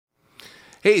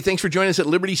Hey, thanks for joining us at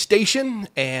Liberty Station,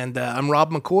 and I'm Rob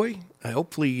McCoy.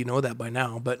 Hopefully you know that by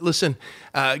now. But listen,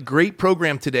 great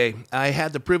program today. I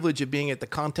had the privilege of being at the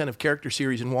Content of Character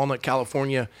series in Walnut,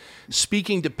 California,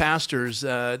 speaking to pastors,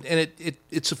 and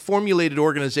it's a formulated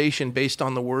organization based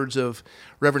on the words of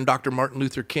Reverend Dr. Martin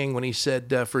Luther King when he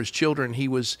said for his children he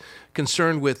was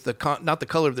concerned with not the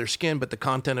color of their skin, but the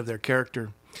content of their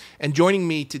character. And joining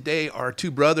me today are two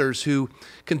brothers who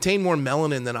contain more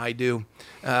melanin than I do,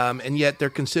 and yet they're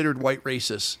considered white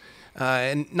racists.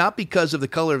 And not because of the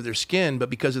color of their skin, but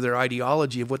because of their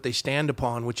ideology of what they stand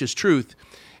upon, which is truth.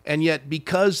 And yet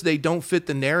because they don't fit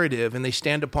the narrative and they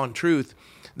stand upon truth,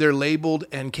 they're labeled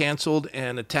and canceled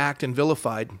and attacked and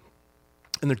vilified.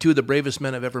 And they're two of the bravest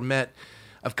men I've ever met.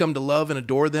 I've come to love and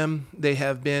adore them. They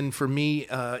have been, for me,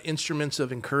 instruments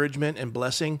of encouragement and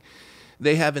blessing.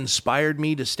 They have inspired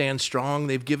me to stand strong.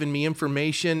 They've given me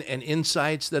information and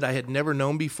insights that I had never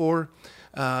known before,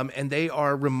 and they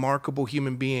are remarkable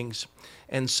human beings.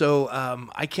 And so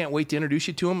I can't wait to introduce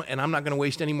you to them, and I'm not going to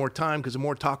waste any more time because the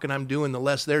more talking I'm doing, the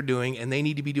less they're doing, and they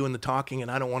need to be doing the talking, and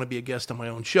I don't want to be a guest on my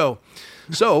own show.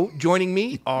 So joining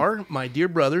me are my dear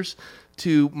brothers.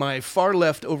 To my far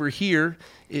left over here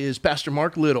is Pastor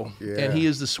Mark Little, and he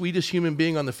is the sweetest human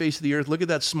being on the face of the earth. Look at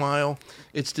that smile.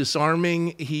 It's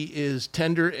disarming. He is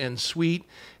tender and sweet,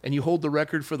 and you hold the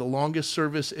record for the longest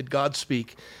service at Godspeak.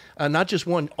 Not just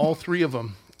one, all three of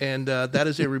them, and that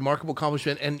is a remarkable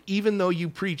accomplishment. And even though you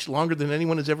preached longer than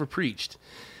anyone has ever preached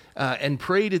and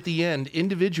prayed at the end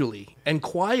individually and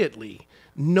quietly,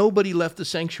 nobody left the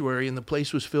sanctuary, and the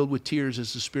place was filled with tears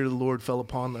as the Spirit of the Lord fell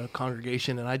upon the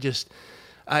congregation. And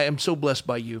I am so blessed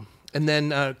by you. And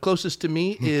then closest to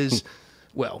me is,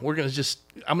 well, I'm going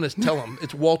to tell him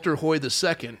it's Walter Hoy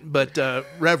II, but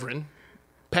Reverend,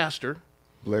 Pastor.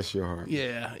 Bless your heart.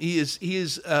 Yeah, he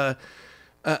is an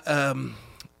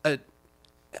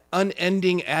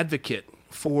unending advocate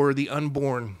for the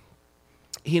unborn.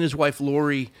 He and his wife,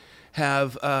 Lori,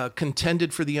 have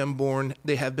contended for the unborn.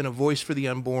 They have been a voice for the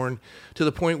unborn to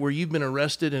the point where you've been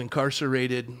arrested and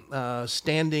incarcerated,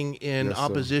 standing in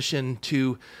opposition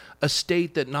to a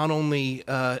state that not only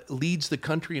leads the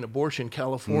country in abortion,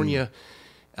 California.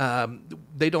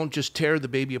 They don't just tear the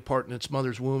baby apart in its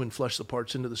mother's womb and flush the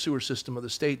parts into the sewer system of the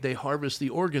state. They harvest the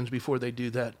organs before they do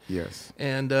that. Yes.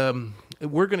 And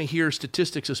we're going to hear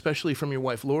statistics, especially from your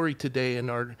wife, Lori, today. And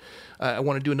I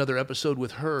want to do another episode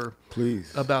with her.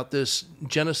 Please. About this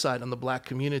genocide on the black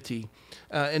community.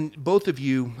 And both of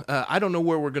you, I don't know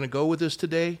where we're going to go with this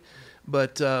today,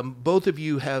 but both of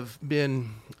you have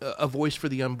been a voice for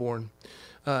the unborn.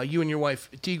 You and your wife,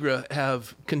 Tigra,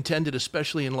 have contended,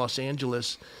 especially in Los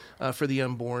Angeles, for the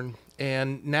unborn.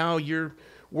 And now you're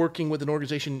working with an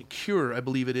organization, Cure, I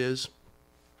believe it is.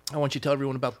 I want you to tell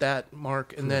everyone about that,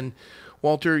 Mark. And then,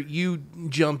 Walter, you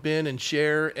jump in and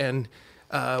share. And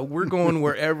we're going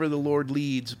wherever the Lord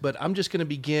leads. But I'm just going to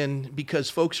begin because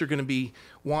folks are going to be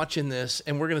watching this.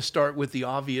 And we're going to start with the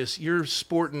obvious. You're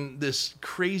sporting this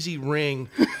crazy ring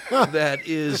that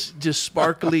is just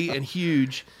sparkly and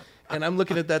huge. And I'm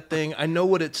looking at that thing. I know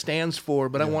what it stands for,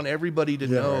 but I want everybody to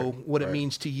know what it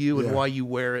means to you and why you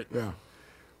wear it. Yeah.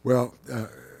 Well,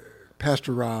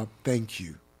 Pastor Rob, thank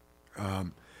you.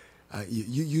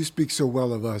 You speak so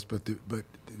well of us, but the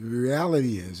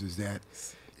reality is that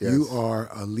you are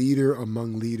a leader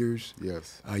among leaders.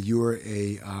 Yes. You are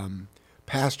a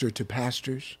pastor to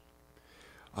pastors,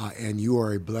 and you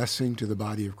are a blessing to the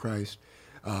body of Christ.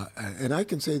 And I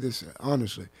can say this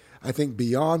honestly. I think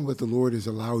beyond what the Lord has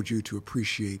allowed you to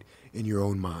appreciate in your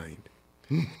own mind.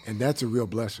 And that's a real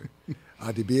blessing,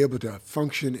 to be able to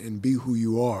function and be who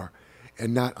you are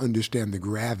and not understand the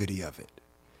gravity of it.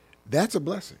 That's a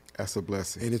blessing. That's a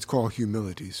blessing. And it's called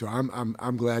humility. So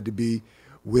I'm glad to be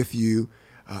with you.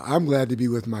 I'm glad to be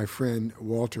with my friend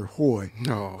Walter Hoy,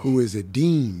 who is a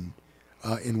dean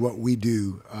in what we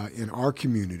do in our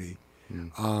community.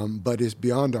 But it's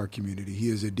beyond our community. He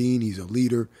is a dean. He's a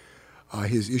leader.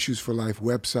 His Issues for Life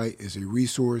website is a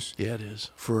resource. Yeah, it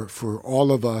is. For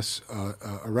all of us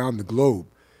around the globe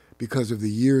because of the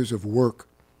years of work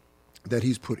that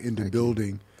he's put into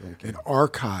building an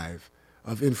archive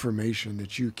of information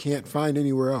that you can't find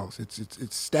anywhere else.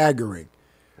 It's staggering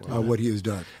what he has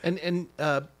done. And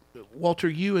Walter,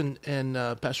 you and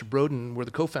Pastor Broden were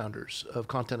the co-founders of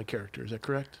Content of Character. Is that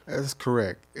correct? That's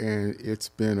correct. And it's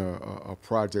been a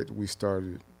project we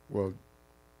started,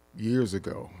 years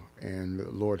ago. And the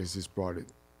Lord has just brought it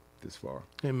this far.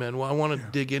 Amen. Well, I want to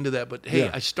dig into that, but hey,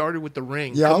 I started with the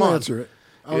ring. Yeah, Come I'll on. answer it.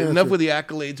 Enough with the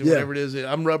accolades or whatever it is.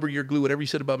 I'm rubber, you're glue. Whatever you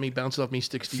said about me bounces off me,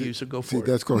 sticks to you, so go for it.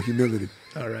 That's called humility.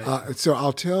 All right. So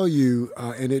I'll tell you,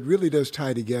 and it really does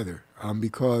tie together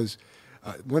because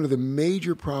one of the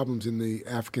major problems in the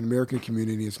African American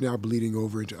community, it's now bleeding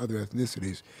over into other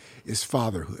ethnicities, is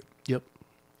fatherhood. Yep.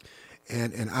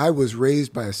 And I was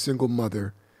raised by a single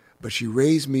mother, but she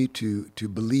raised me to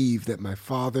believe that my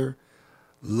father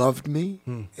loved me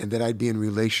and that I'd be in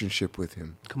relationship with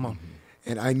him. Come on.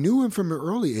 And I knew him from an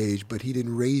early age, but he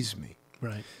didn't raise me.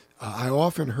 Right. I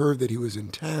often heard that he was in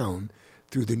town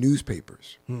through the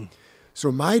newspapers.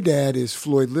 So my dad is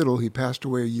Floyd Little. He passed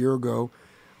away a year ago,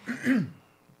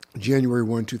 January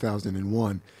 1,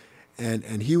 2001.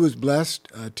 And he was blessed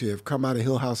to have come out of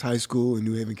Hill House High School in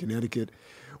New Haven, Connecticut,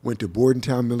 went to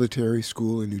Bordentown Military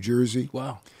School in New Jersey.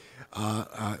 Wow.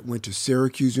 Went to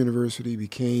Syracuse University,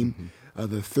 became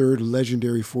the third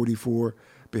legendary 44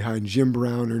 behind Jim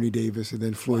Brown, Ernie Davis, and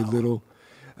then Floyd Little.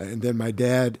 And then my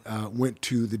dad went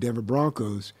to the Denver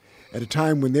Broncos at a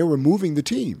time when they were moving the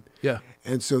team. Yeah.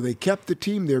 And so they kept the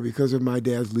team there because of my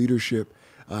dad's leadership,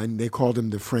 and they called him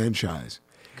the franchise.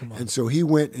 Come on. And so he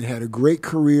went and had a great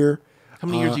career. How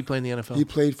many years did he play in the NFL? He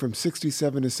played from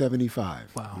 67 to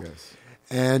 75. Wow. Yes.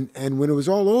 And when it was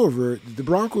all over, the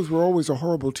Broncos were always a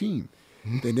horrible team.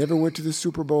 They never went to the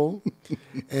Super Bowl.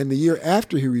 And the year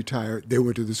after he retired, they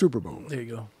went to the Super Bowl. There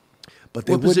you go. But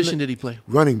they What wouldn't position let- did he play?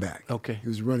 Running back. Okay. He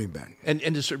was running back. And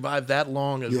to survive that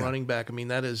long as Yeah. running back, I mean,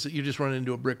 that is, you just run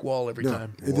into a brick wall every No,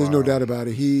 time. there's no doubt about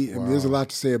it. I mean, there's a lot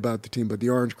to say about the team, but the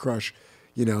Orange Crush,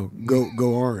 go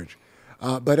Orange.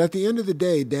 But at the end of the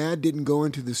day, Dad didn't go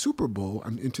into the Super Bowl,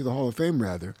 into the Hall of Fame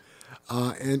rather,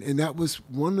 and that was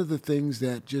one of the things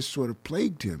that just sort of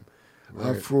plagued him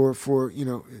for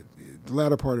the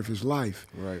latter part of his life.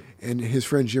 Right. And his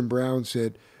friend Jim Brown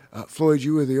said, Floyd,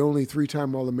 you were the only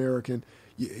 3-time All-American.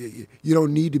 You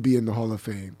don't need to be in the Hall of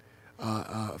Fame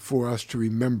for us to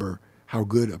remember how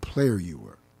good a player you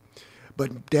were.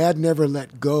 But Dad never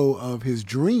let go of his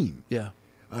dream Yeah.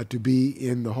 to be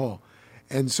in the Hall.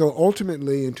 And so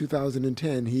ultimately in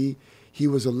 2010, he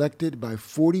was elected by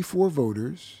 44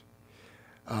 voters.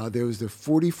 There was the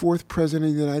 44th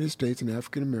president of the United States, an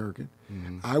African American.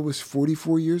 I was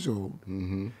 44 years old,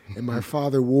 and my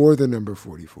father wore the number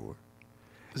 44.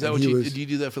 Is that And what he you was- did? You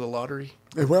do that for the lottery?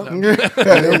 Well,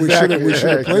 we should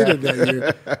have played it that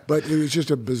year, but it was just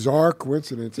a bizarre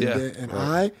coincidence. And,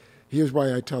 Yeah. Here's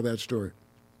why I tell that story.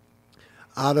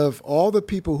 Out of all the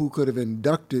people who could have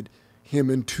inducted him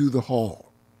into the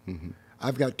Hall,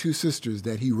 I've got 2 sisters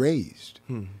that he raised,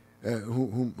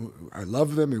 who I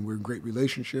love them, and we're in great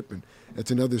relationship, and that's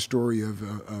another story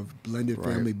of blended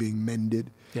family being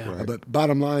mended. Yeah. Right. But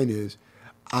bottom line is,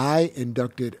 I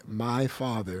inducted my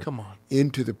father Come on.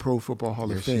 into the Pro Football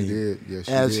Hall of Yes, you Fame did. Yes,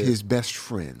 you as did. his best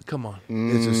friend. Come on.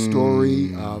 It's a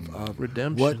story of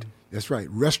Redemption. What? That's right,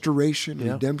 restoration,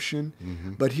 Yep. redemption.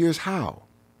 But here's how.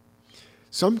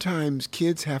 Sometimes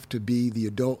kids have to be the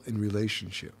adult in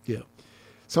relationship. Yeah.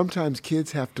 Sometimes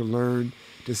kids have to learn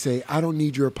to say, I don't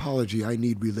need your apology, I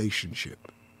need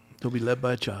relationship. They'll be led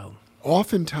by a child.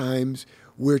 Oftentimes,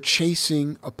 we're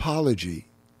chasing apology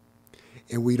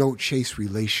and we don't chase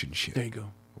relationship. There you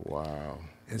go. Wow.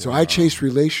 And so I chased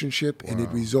relationship, and it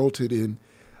resulted in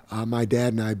my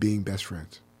dad and I being best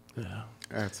friends. Yeah.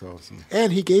 That's awesome.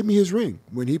 And he gave me his ring.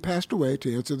 When he passed away,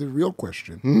 to answer the real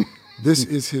question, this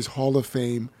is his Hall of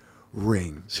Fame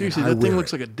ring. Seriously, and I that thing wear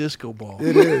looks it. like a disco ball.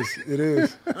 It is. It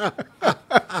is.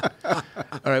 All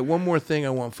right, one more thing I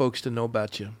want folks to know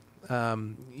about you.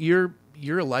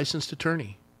 You're a licensed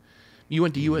attorney. You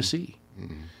went to USC.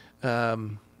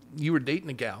 You were dating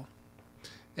a gal,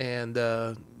 and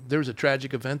there was a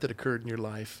tragic event that occurred in your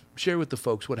life. Share with the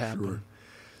folks what happened. Sure.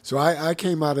 So I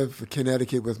came out of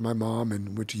Connecticut with my mom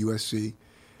and went to USC,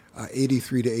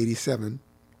 83 to 87.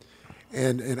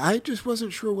 And I just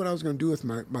wasn't sure what I was going to do with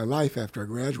my life after I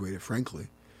graduated, frankly.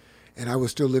 And I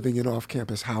was still living in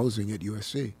off-campus housing at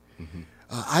USC.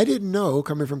 I didn't know,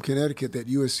 coming from Connecticut, that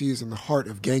USC is in the heart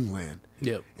of gangland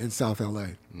Yep. in South LA.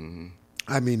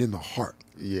 I mean, in the heart.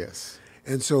 Yes.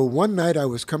 And so one night I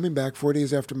was coming back 4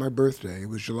 days after my birthday. It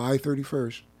was July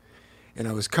 31st. And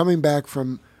I was coming back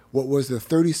from what was the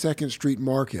 32nd Street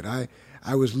Market. I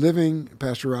was living,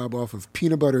 Pastor Rob, off of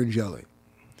peanut butter and jelly.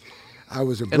 I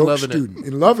was a broke loving it. student.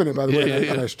 And loving it, by the way.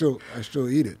 Yeah. And I still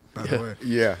eat it, by the way.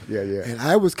 Yeah. And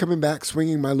I was coming back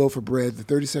swinging my loaf of bread. The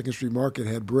 32nd Street Market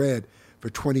had bread for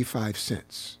 25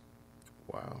 cents.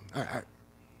 Wow.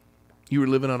 You were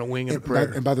living on a wing and a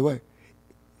prayer. And by the way,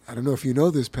 I don't know if you know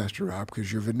this, Pastor Rob,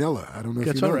 because you're vanilla. I don't know if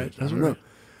That's you know all right. this. I That's don't all know.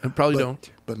 right. I probably But-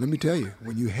 don't. But let me tell you,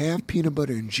 when you have peanut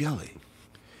butter and jelly,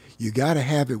 you got to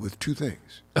have it with 2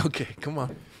 things. Okay, come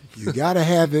on. You got to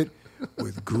have it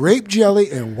with grape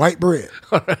jelly and white bread.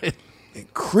 All right.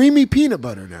 And creamy peanut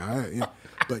butter now.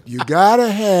 But you got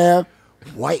to have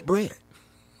white bread.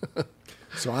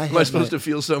 So I Am I supposed to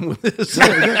feel something with this?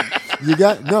 You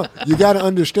got to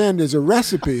understand. There's a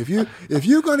recipe. If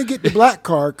you're going to get the black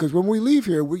card, because when we leave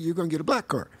here, you're going to get a black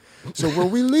card. So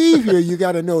when we leave here, you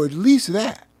got to know at least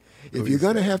that. If you're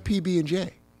going to have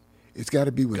PB&J, it's got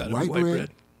to be with white bread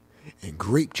and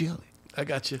grape jelly. I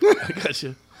got you.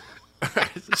 All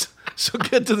right. So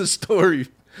get to the story.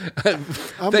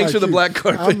 Thanks for the black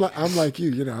card. I'm like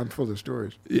you. I'm full of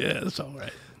stories. Yeah, that's all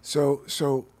right.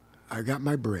 So I got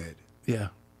my bread. Yeah.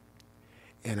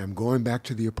 And I'm going back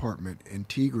to the apartment, and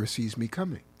Tigra sees me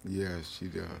coming. Yes, she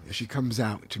does. And she comes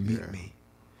out to meet me.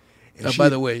 And By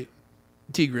the way,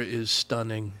 Tigra is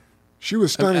stunning. She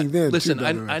was stunning then. Listen, too,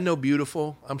 I know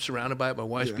beautiful. I'm surrounded by it. My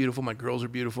wife's beautiful. My girls are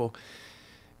beautiful.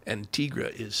 And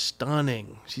Tigra is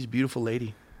stunning. She's a beautiful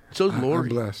lady. So is Lori.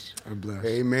 I'm blessed.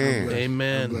 Amen.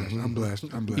 Amen. I'm blessed.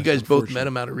 You guys both met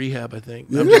him out of rehab, I think.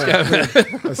 Yeah.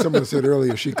 As someone said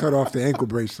earlier, she cut off the ankle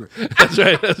bracelet. That's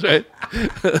right.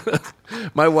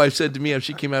 My wife said to me after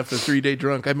she came out for a 3-day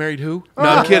drunk, I married who? No,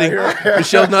 I'm kidding.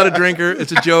 Michelle's not a drinker.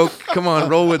 It's a joke. Come on,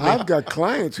 roll with me. I've got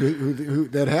clients who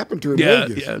that happened to in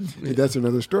Vegas. Yeah. That's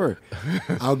another story.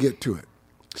 I'll get to it.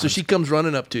 So she comes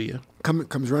running up to you.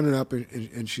 Comes running up,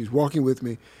 and she's walking with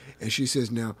me, and she says,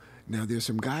 Now there's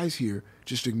some guys here.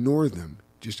 Just ignore them.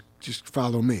 Just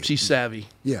follow me. She's savvy.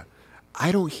 Yeah.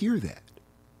 I don't hear that.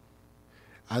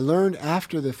 I learned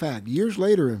after the fact, years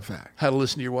later, in fact. How to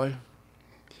listen to your wife?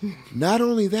 Not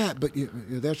only that, but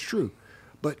that's true.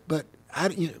 But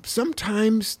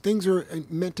sometimes things are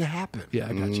meant to happen. Yeah,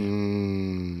 I got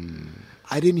you.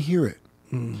 I didn't hear it.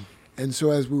 And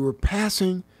so as we were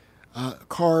passing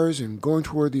cars and going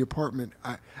toward the apartment,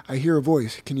 I hear a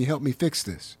voice, can you help me fix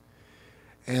this?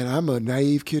 And I'm a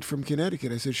naive kid from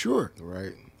Connecticut. I said, sure.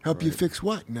 Right. Help you fix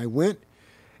what? And I went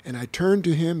and I turned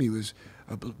to him. He was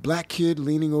a black kid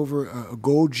leaning over a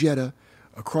gold Jetta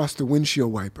across the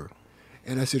windshield wiper.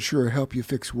 And I said, sure, help you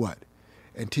fix what?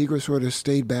 And Tigra sort of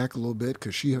stayed back a little bit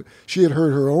because she had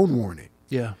heard her own warning.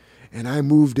 Yeah. And I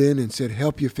moved in and said,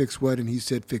 help you fix what? And he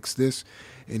said, fix this.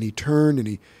 And he turned and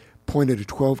he pointed a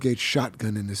 12-gauge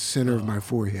shotgun in the center of my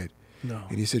forehead. No.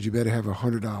 And he said, you better have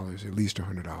 $100, at least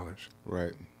 $100.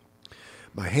 Right.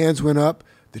 My hands went up.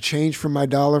 The change from my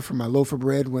dollar, from my loaf of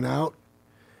bread went out.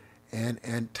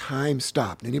 And time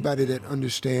stopped. Anybody that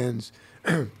understands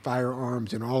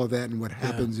firearms and all of that and what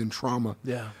happens in trauma,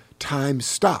 time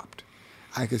stopped.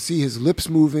 I could see his lips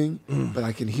moving, but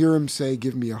I can hear him say,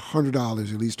 give me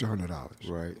 $100, at least $100.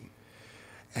 Right.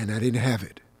 And I didn't have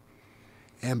it.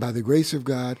 And by the grace of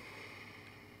God,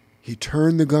 he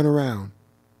turned the gun around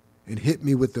and hit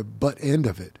me with the butt end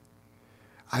of it.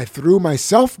 I threw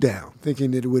myself down,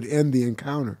 thinking that it would end the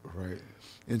encounter. Right.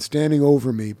 And standing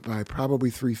over me by probably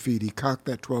 3 feet, he cocked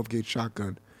that 12-gauge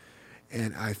shotgun.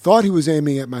 And I thought he was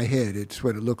aiming at my head. It's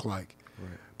what it looked like.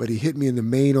 Right. But he hit me in the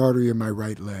main artery of my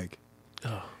right leg.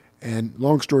 Oh. And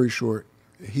long story short,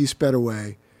 he sped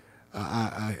away.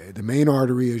 The main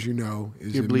artery, as you know,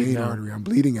 is the main artery. I'm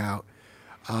bleeding out.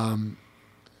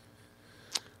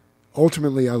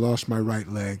 Ultimately, I lost my right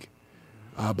leg.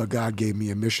 But God gave me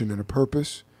a mission and a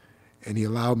purpose, and he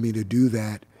allowed me to do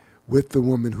that with the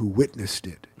woman who witnessed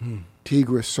it.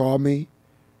 Tigra saw me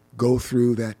go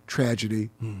through that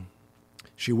tragedy.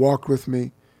 She walked with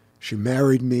me. She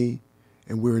married me,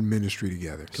 and we're in ministry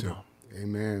together.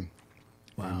 Amen.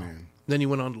 Wow. Amen. Then you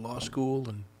went on to law school,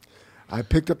 and I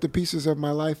picked up the pieces of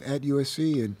my life at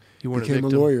USC and became a victim?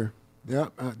 lawyer. Yeah,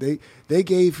 they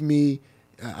gave me.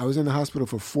 I was in the hospital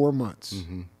for 4 months.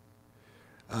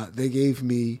 They gave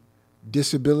me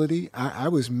disability. I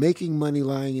was making money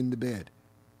lying in the bed.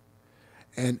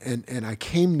 And I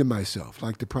came to myself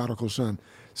like the prodigal son.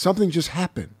 Something just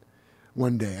happened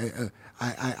one day.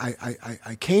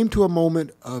 I came to a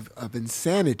moment of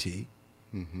insanity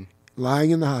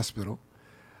lying in the hospital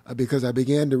because I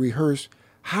began to rehearse,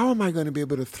 how am I going to be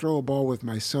able to throw a ball with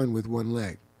my son with one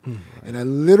leg? And I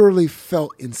literally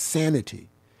felt insanity.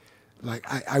 Like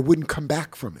I wouldn't come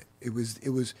back from it. It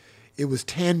was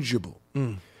tangible.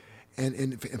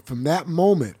 And from that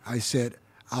moment, I said,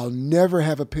 I'll never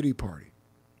have a pity party.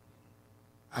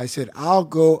 I said, I'll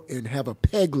go and have a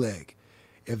peg leg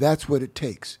if that's what it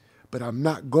takes. But I'm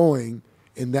not going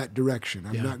in that direction.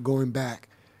 I'm not going back,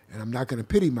 and I'm not going to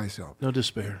pity myself. no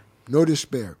despair. No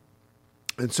despair.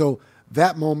 And so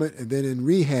that moment, and then in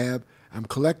rehab, I'm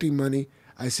collecting money.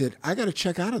 I said, I got to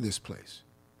check out of this place.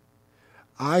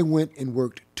 I went and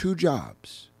worked 2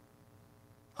 jobs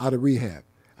out of rehab.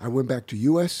 I went back to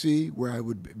USC, where I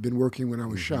had been working when I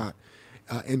was shot,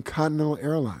 and Continental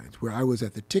Airlines, where I was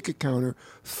at the ticket counter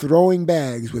throwing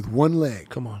bags with one leg.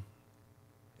 Come on.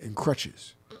 And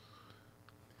crutches.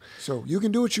 So you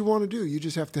can do what you want to do. You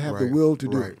just have to have the Right, will to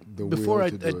do right. it. The Before will I,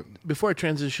 to do it. before I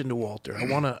transition to Walter, I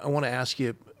want to ask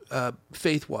you,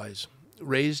 faith-wise,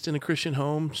 raised in a Christian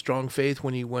home, strong faith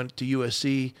when you went to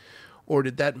USC, or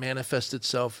did that manifest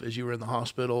itself as you were in the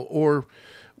hospital, or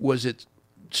was it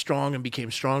strong and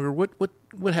became stronger?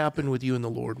 What happened with you and the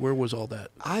Lord? Where was all that?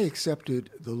 I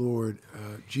accepted the Lord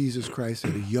Jesus Christ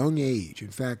at a young age. In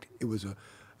fact, it was a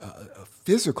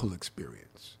physical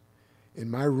experience. In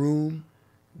my room,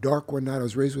 dark one night, I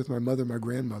was raised with my mother and my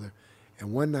grandmother,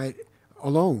 and one night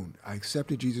alone, I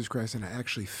accepted Jesus Christ, and I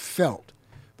actually felt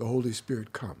the Holy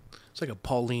Spirit come. It's like a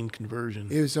Pauline conversion.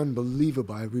 It was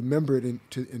unbelievable. I remember it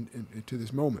into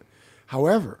this moment.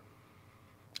 However,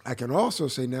 I can also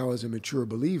say now as a mature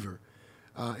believer,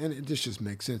 and this just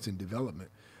makes sense in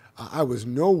development, I was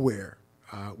nowhere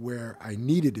where I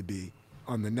needed to be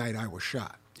on the night I was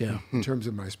shot. Yeah. In terms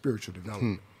of my spiritual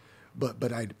development.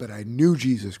 But I knew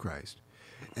Jesus Christ.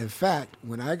 In fact,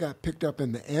 when I got picked up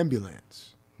in the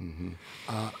ambulance,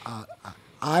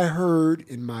 I heard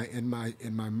in my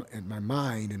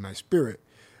mind, in my spirit,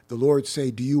 the Lord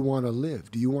say, "Do you want to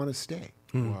live? Do you want to stay?"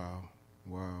 Wow.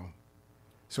 Wow.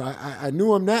 So I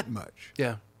knew him that much.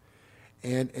 Yeah.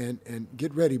 And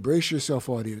get ready, brace yourself,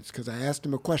 audience, because I asked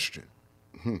him a question.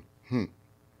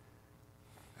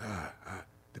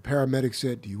 The paramedic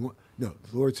said, the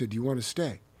Lord said, "Do you want to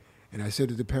stay?" And I said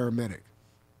to the paramedic,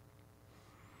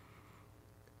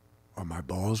 "Are my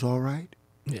balls all right?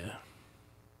 Yeah.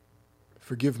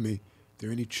 Forgive me. If there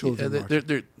are any children Yeah,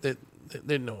 watching."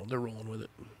 they're rolling with it.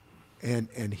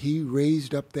 And he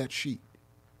raised up that sheet,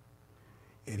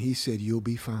 and he said, "You'll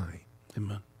be fine."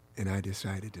 Amen. And I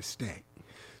decided to stay.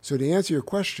 So to answer your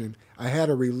question, I had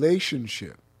a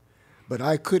relationship, but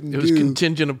I couldn't do... It was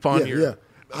contingent upon your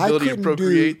ability to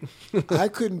procreate. I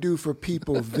couldn't do for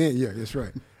people then. Yeah, that's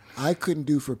right. I couldn't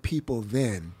do for people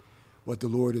then what the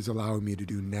Lord is allowing me to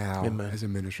do now as a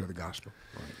minister of the gospel.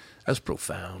 Right. That's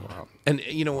profound. Wow. And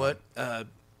you know what?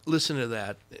 Listen to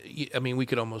that. I mean, we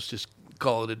could almost just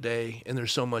call it a day, and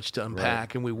there's so much to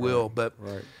unpack, and we will. But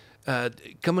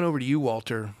coming over to you,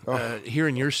 Walter,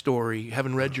 hearing your story,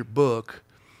 having read your book,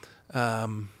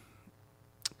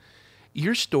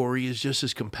 your story is just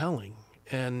as compelling.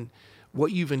 And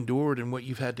what you've endured and what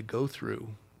you've had to go through,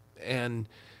 and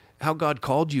how God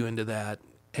called you into that,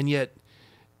 and yet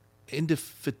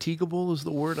indefatigable is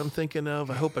the word I'm thinking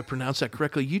of. I hope I pronounced that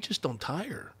correctly. You just don't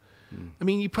tire. I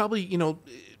mean, you probably,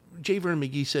 J. Vernon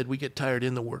McGee said we get tired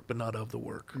in the work, but not of the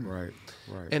work. Right,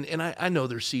 right. And I know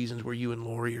there's seasons where you and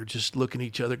Lori are just looking at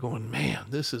each other going, man,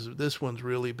 this one's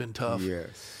really been tough.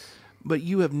 Yes. But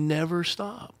you have never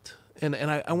stopped. And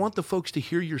I want the folks to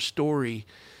hear your story,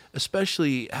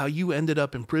 especially how you ended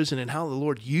up in prison and how the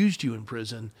Lord used you in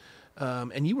prison.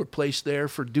 And you were placed there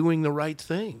for doing the right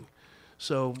thing.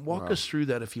 So walk us through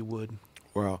that, if you would.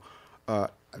 Well,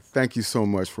 thank you so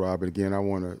much, Rob. And again, I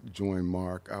want to join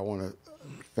Mark. I want to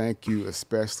thank you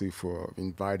especially for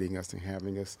inviting us and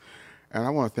having us. And I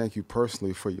want to thank you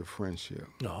personally for your friendship.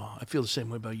 Oh, I feel the same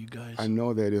way about you guys. I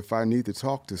know that if I need to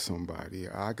talk to somebody,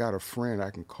 I got a friend I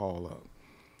can call up.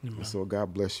 Amen. So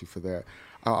God bless you for that.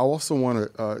 I also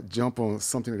want to jump on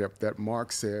something that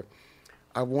Mark said.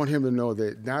 I want him to know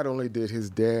that not only did his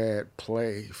dad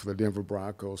play for the Denver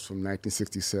Broncos from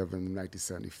 1967 to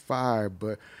 1975,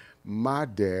 but my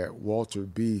dad, Walter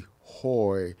B.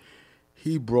 Hoy,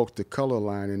 he broke the color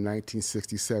line in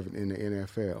 1967 in the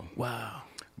NFL. Wow.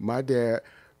 My dad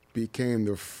became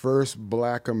the first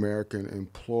black American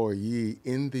employee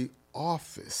in the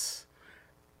office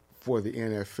for the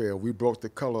NFL. We broke the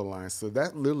color line. So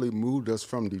that literally moved us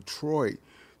from Detroit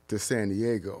to San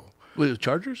Diego. With the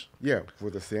Chargers? Yeah,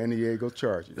 with the San Diego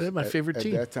Chargers. They're my favorite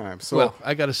team. At that time. So, well,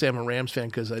 I got to say I'm a Rams fan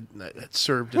because I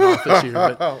served in office here.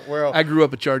 But well, I grew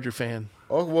up a Charger fan.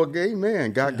 Oh, well, gay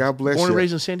man. God bless you. Born and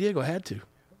raised in San Diego. I had to.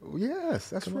 Yes,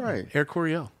 that's right. Air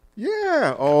Coryell.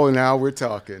 Yeah. Oh, now we're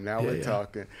talking. We're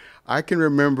talking. I can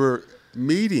remember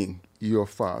meeting your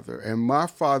father, and my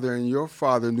father and your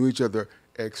father knew each other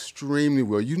extremely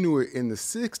well. You knew it in the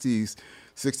 60s,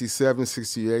 67,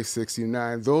 68,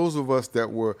 69. Those of us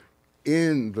that were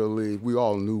in the league, we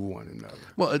all knew one another.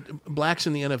 Well, blacks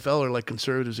in the NFL are like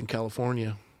conservatives in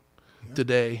California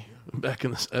today. Back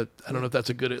in the, I don't know if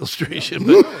that's a good illustration,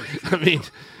 but I mean,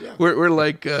 we're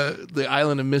like the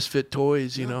island of misfit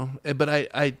toys, you know.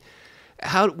 But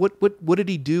what did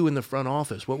he do in the front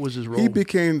office? What was his role? He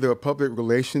became the public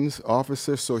relations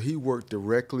officer, so he worked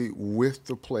directly with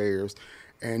the players,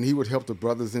 and he would help the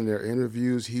brothers in their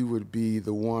interviews. He would be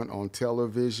the one on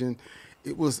television.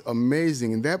 it was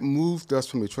amazing, and that moved us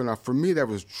from Detroit. Now, for me, that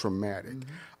was traumatic.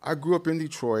 I grew up in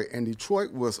Detroit, and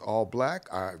Detroit was all black.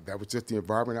 That was just the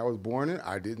environment I was born in.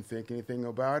 I didn't think anything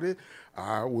about it.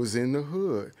 I was in the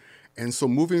hood. And so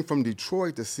moving from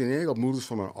Detroit to San Diego moved us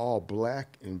from an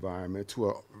all-black environment to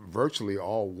a virtually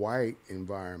all-white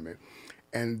environment.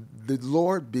 And the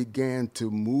Lord began to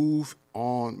move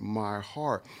on my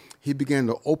heart. He began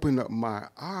to open up my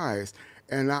eyes.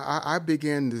 And I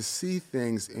began to see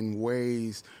things in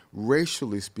ways,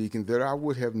 racially speaking, that I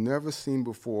would have never seen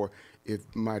before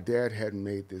if my dad hadn't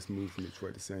made this move from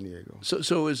Detroit to San Diego.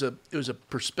 So it was a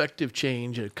perspective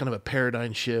change, a kind of a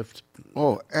paradigm shift.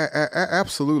 Oh,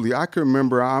 absolutely. I can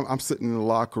remember I'm sitting in the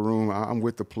locker room. I'm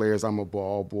with the players. I'm a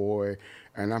ball boy,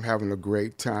 and I'm having a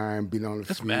great time being on the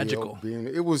That's field. magical.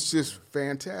 It was just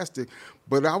fantastic.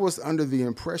 But I was under the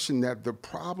impression that the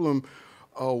problem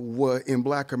in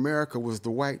Black America was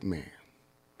the white man.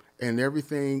 And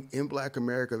everything in Black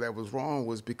America that was wrong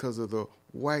was because of the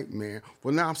white man.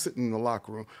 Well, now I'm sitting in the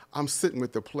locker room. I'm sitting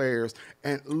with the players,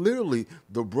 and literally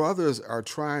the brothers are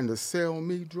trying to sell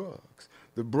me drugs.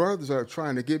 The brothers are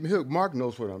trying to get me hooked. Mark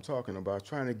knows what I'm talking about,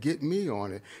 trying to get me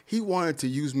on it. He wanted to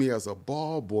use me as a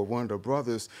ball boy, one of the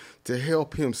brothers, to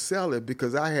help him sell it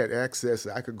because I had access.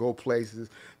 I could go places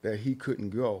that he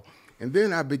couldn't go. And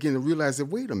then I began to realize that,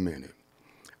 wait a minute.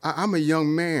 I'm a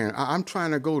young man. I'm trying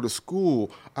to go to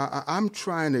school. I'm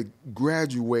trying to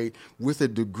graduate with a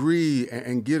degree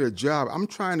and get a job. I'm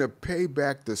trying to pay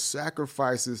back the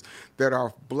sacrifices that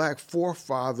our black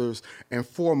forefathers and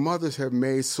foremothers have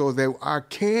made so that I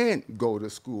can go to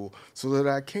school, so that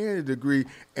I can get a degree.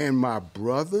 And my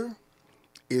brother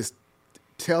is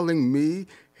telling me,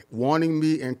 wanting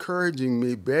me, encouraging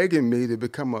me, begging me to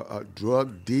become a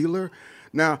drug dealer.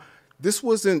 Now, this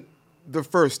wasn't the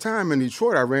first time in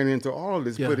Detroit I ran into all of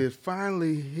this, but it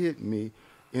finally hit me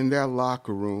in that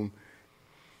locker room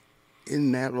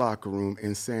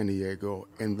in San Diego,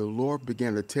 and the Lord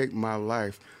began to take my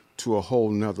life to a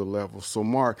whole nother level. So,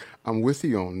 Mark, I'm with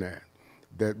you on that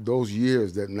those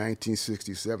years, that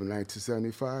 1967,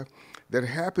 1975, that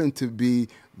happened to be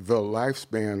the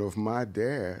lifespan of my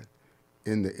dad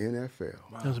in the NFL.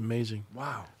 Wow. That was amazing.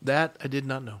 Wow. That I did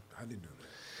not know. I didn't know that.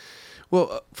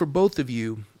 Well, for both of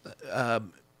you,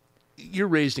 you're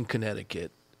raised in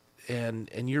Connecticut, and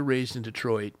you're raised in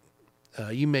Detroit.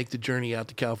 You make the journey out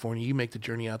to California. You make the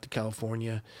journey out to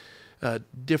California.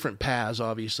 Different paths,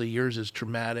 obviously. Yours is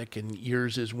traumatic, and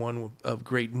yours is one of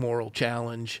great moral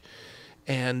challenge.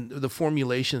 And the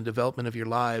formulation and development of your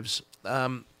lives.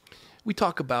 We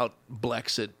talk about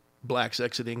blacks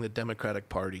exiting the Democratic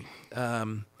Party.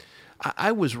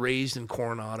 I was raised in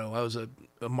Coronado. I was a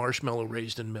marshmallow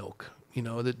raised in milk. You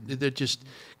know, that just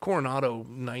Coronado,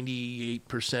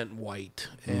 98% white.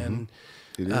 And,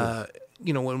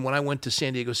 you know, when I went to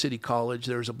San Diego City College,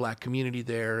 there was a black community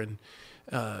there. And,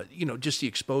 you know, just the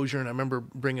exposure. And I remember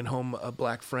bringing home a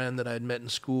black friend that I had met in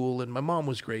school. And my mom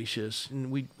was gracious. And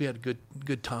we had a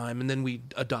good time. And then we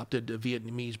adopted a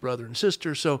Vietnamese brother and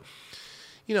sister. So,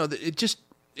 you know,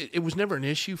 it was never an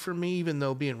issue for me, even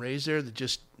though being raised there,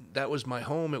 that was my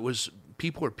home. It was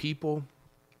people are people.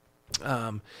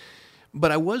 But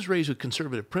I was raised with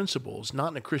conservative principles,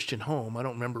 not in a Christian home. I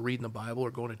don't remember reading the Bible or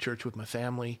going to church with my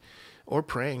family or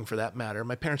praying for that matter.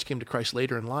 My parents came to Christ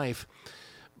later in life.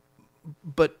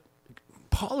 But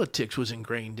politics was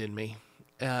ingrained in me.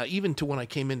 Even to when I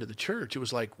came into the church, it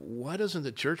was like, why doesn't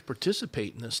the church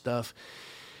participate in this stuff?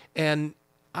 And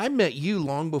I met you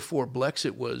long before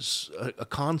Blexit was a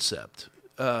concept.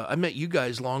 I met you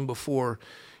guys long before,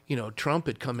 you know, Trump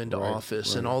had come into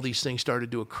office and all these things started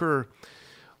to occur.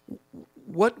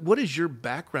 What is your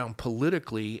background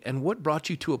politically, and what brought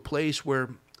you to a place where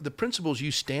the principles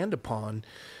you stand upon,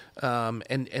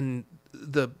 and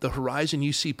the horizon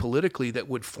you see politically that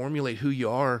would formulate who you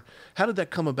are? How did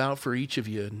that come about for each of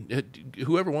you? And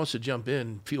whoever wants to jump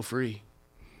in, feel free.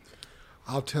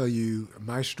 I'll tell you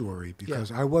my story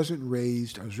because I was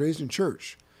raised in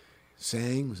church,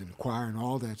 sang, was in the choir and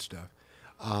all that stuff.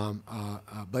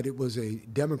 But it was a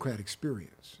Democrat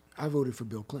experience. I voted for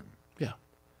Bill Clinton. Yeah.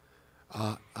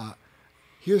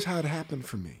 Here's how it happened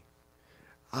for me.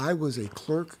 I was a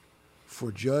clerk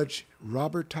for Judge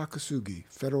Robert Takasugi,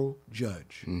 federal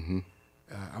judge. Mm-hmm.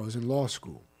 I was in law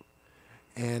school.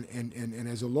 And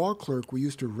as a law clerk, we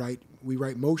used to write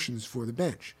motions for the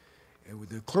bench. And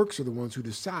the clerks are the ones who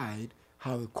decide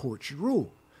how the court should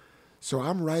rule. So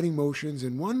I'm writing motions,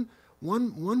 and one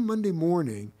Monday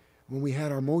morning when we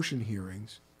had our motion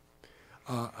hearings,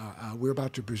 I'm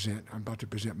about to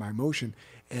present my motion,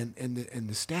 and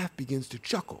the staff begins to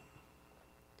chuckle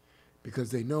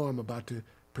because they know I'm about to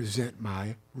present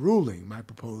my ruling, my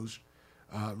proposed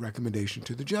recommendation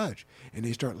to the judge. And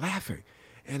they start laughing.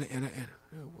 And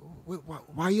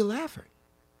why are you laughing?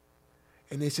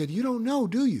 And they said, you don't know,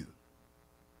 do you?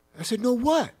 I said, no,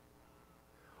 what?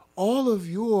 All of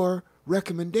your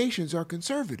recommendations are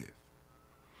conservative.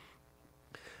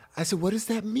 I said, what does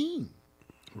that mean?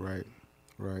 Right,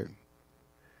 right.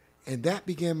 And that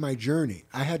began my journey.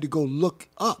 I had to go look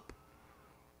up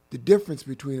the difference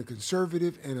between a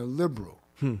conservative and a liberal.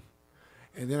 And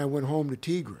then I went home to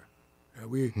Tigra.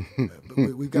 We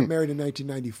got married in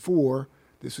 1994.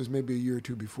 This was maybe a year or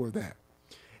two before that.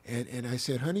 And I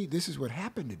said, honey, this is what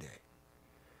happened today.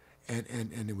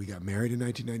 And then we got married in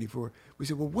 1994. We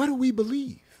said, well, what do we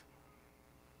believe?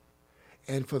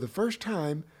 And for the first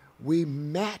time, we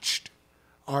matched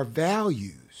our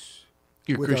values.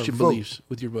 Your with Christian our vote. beliefs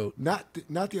with your vote. Not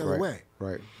the other way.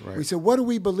 Right. We said, what do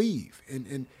we believe?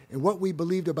 And what we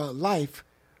believed about life,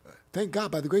 thank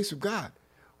God, by the grace of God,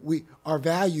 our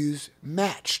values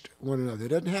matched one another. It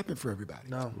doesn't happen for everybody.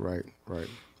 No. Right.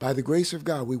 By the grace of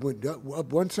God, we went up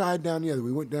one side, down the other.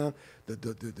 We went down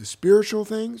the spiritual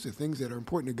things, the things that are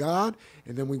important to God,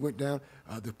 and then we went down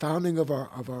the founding of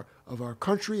our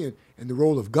country and the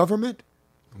role of government,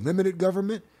 limited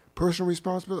government, personal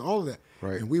responsibility, all of that.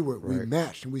 Right. And we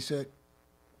matched, and we said,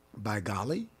 by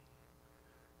golly,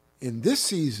 in this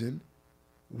season,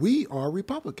 we are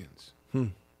Republicans.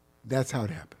 That's how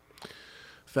it happened.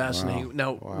 Fascinating. Wow.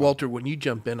 Now, Walter, when you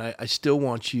jump in, I still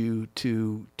want you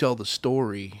to tell the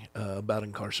story about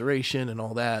incarceration and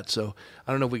all that. So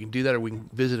I don't know if we can do that or we can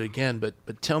visit again, but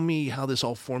tell me how this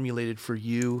all formulated for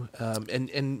you,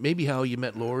 and maybe how you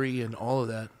met Lori and all of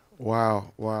that.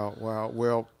 Wow.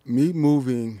 Well, me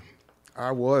moving,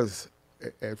 I was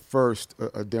at first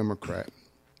a Democrat.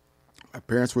 My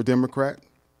parents were Democrat.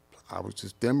 I was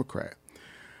just Democrat.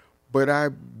 But I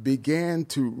began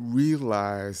to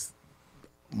realize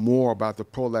more about the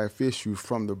pro-life issue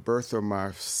from the birth of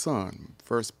my son,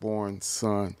 firstborn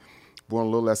son, born a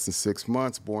little less than 6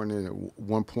 months, born in at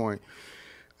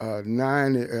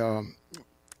 1.9,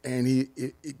 and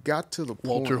it got to the point.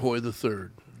 Walter Hoy III.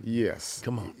 Yes.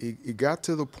 Come on. It got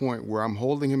to the point where I'm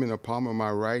holding him in the palm of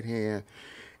my right hand,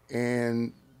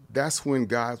 and that's when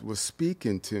God was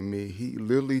speaking to me. He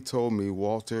literally told me,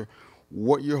 Walter,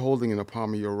 what you're holding in the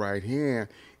palm of your right hand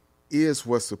is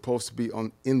what's supposed to be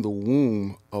in the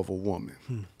womb of a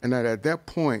woman. And at that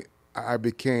point, I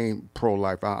became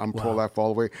pro-life. I'm pro-life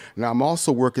all the way. Now, I'm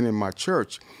also working in my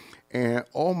church. And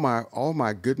oh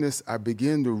my goodness, I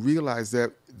began to realize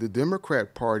that the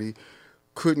Democrat Party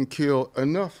couldn't kill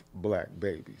enough black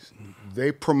babies.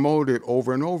 They promoted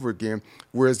over and over again,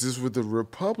 whereas this with the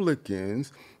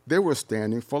Republicans, they were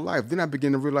standing for life. Then I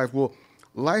began to realize, well,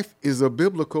 life is a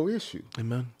biblical issue.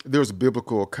 Amen. There's a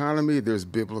biblical economy, there's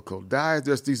biblical diet,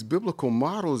 there's these biblical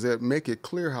models that make it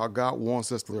clear how God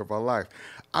wants us to live our life.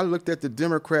 I looked at the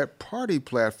Democrat Party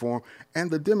platform,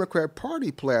 and the Democrat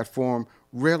Party platform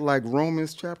read like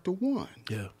Romans chapter 1.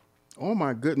 Yeah. Oh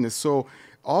my goodness. So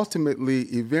ultimately,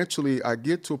 eventually, I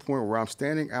get to a point where I'm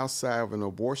standing outside of an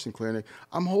abortion clinic.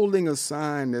 I'm holding a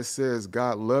sign that says,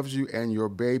 God loves you and your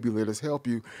baby, let us help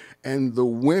you. And the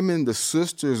women, the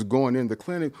sisters going in the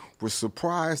clinic were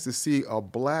surprised to see a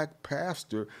black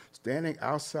pastor standing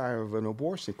outside of an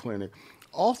abortion clinic.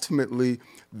 Ultimately,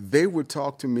 they would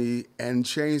talk to me and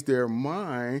change their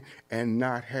mind and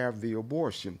not have the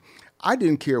abortion. I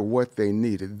didn't care what they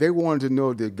needed. They wanted to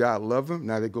know that God loved them.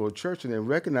 Now they go to church and they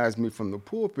recognize me from the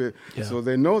pulpit, so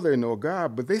they know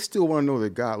God, but they still want to know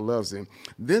that God loves them.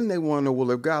 Then they want to know,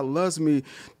 well, if God loves me,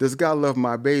 does God love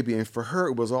my baby? And for her,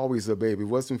 it was always a baby. It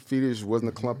wasn't fetus, it wasn't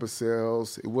a clump of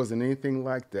cells, it wasn't anything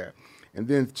like that. And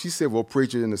then she said, well,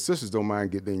 preacher and the sisters don't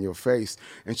mind getting in your face.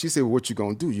 And she said, well, what you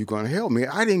going to do? You going to help me?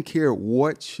 I didn't care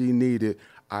what she needed.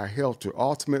 I helped her.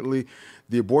 Ultimately,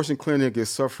 the abortion clinic is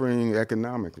suffering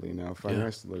economically now,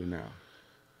 financially now.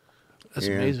 That's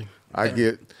amazing.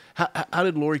 How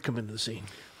did Lori come into the scene?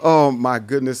 Oh my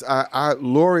goodness!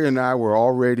 Lori and I were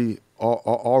already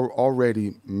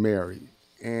married,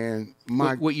 and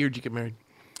what year did you get married?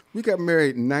 We got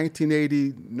married in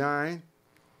 1989.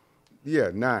 Yeah,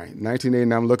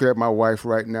 1989. I'm looking at my wife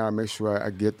right now. Make sure I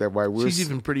get that right. She's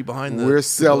even pretty behind. We're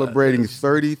celebrating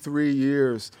 33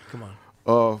 years. Come on.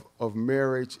 Of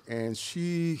marriage, and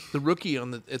the rookie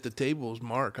at the table is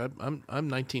Mark. I'm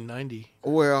 1990.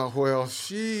 Well, I've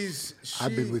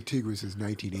been with Tigra since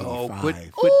 1985. Oh, quit.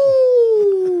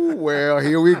 Ooh, well,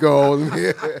 here we go.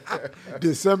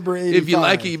 December 85. If you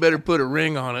like it, you better put a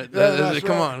ring on it.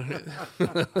 Come on.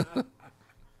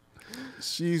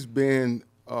 She's been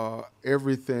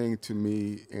everything to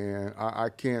me, and I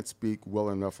can't speak well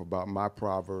enough about my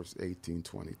Proverbs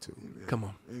 18:22. Come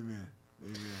on. Amen.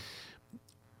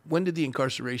 When did the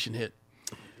incarceration hit?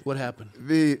 What happened?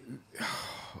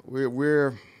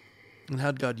 We're And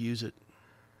how'd God use it?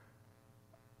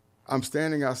 I'm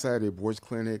standing outside the abortion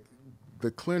clinic.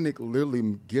 The clinic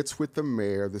literally gets with the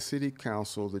mayor, the city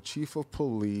council, the chief of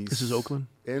police. This is Oakland?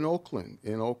 In Oakland,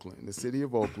 the city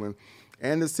of Oakland,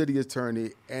 and the city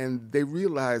attorney. And they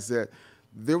realized that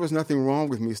there was nothing wrong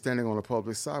with me standing on a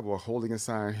public sidewalk, holding a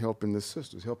sign, helping the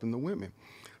sisters, helping the women.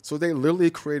 So they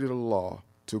literally created a law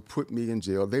to put me in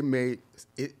jail. They made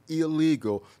it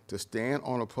illegal to stand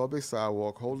on a public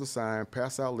sidewalk, hold a sign,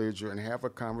 pass out literature, and have a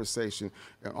conversation.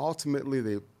 And ultimately,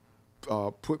 they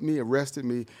arrested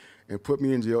me, and put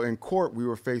me in jail. In court, we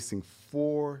were facing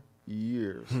 4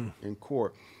 years in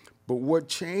court. But what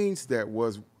changed that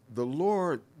was the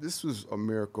Lord, this was a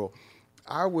miracle.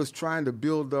 I was trying to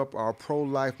build up our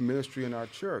pro-life ministry in our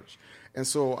church. And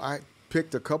so I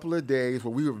picked a couple of days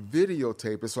where we were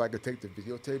videotaping so I could take the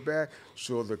videotape back,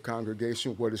 show the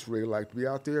congregation what it's really like to be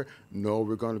out there. No,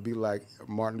 we're going to be like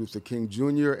Martin Luther King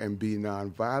Jr. and be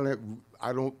nonviolent.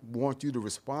 I don't want you to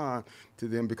respond to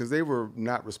them because they were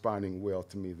not responding well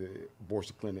to me, the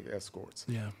abortion clinic escorts.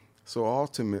 Yeah. So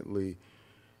ultimately,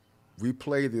 we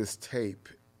play this tape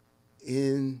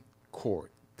in court.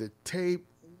 The tape,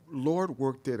 Lord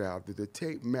worked it out that the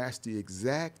tape matched the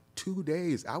exact 2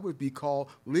 days I would be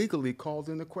legally called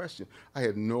into question. I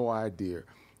had no idea.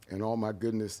 And oh my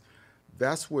goodness,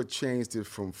 that's what changed it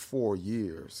from 4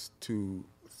 years to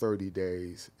 30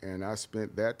 days. And I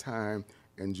spent that time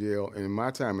in jail. And in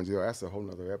my time in jail, that's a whole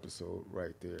nother episode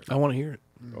right there. I want to hear it.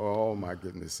 Oh my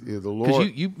goodness. Yeah, the Lord.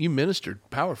 Because you ministered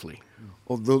powerfully.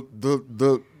 Well,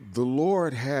 the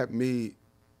Lord had me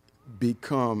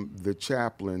become the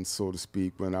chaplain, so to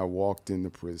speak, when I walked into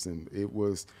prison. It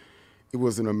was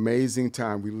an amazing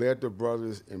time. We led the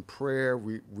brothers in prayer.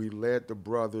 We led the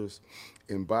brothers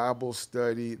in Bible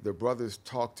study. The brothers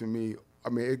talked to me. I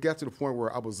mean, it got to the point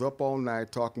where I was up all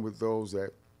night talking with those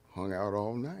that hung out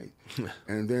all night.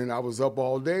 And then I was up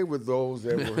all day with those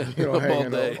that were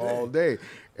hanging out all day.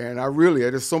 And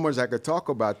there's so much I could talk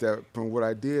about that from what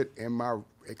I did and my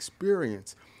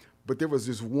experience. But there was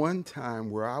this one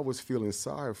time where I was feeling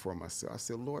sorry for myself. I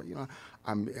said, Lord,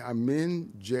 I'm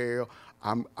in jail.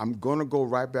 I'm going to go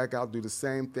right back out, do the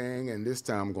same thing, and this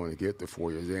time I'm going to get the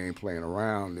 4 years. They ain't playing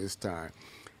around this time.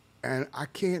 And I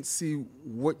can't see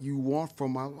what you want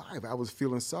from my life. I was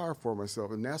feeling sorry for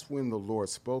myself. And that's when the Lord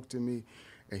spoke to me,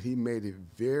 and he made it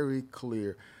very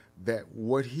clear that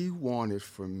what he wanted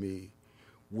from me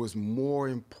was more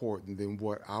important than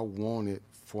what I wanted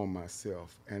for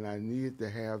myself. And I needed to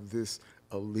have this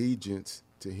allegiance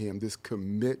to him, this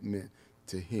commitment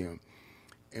to him.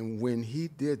 And when he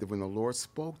did that, when the Lord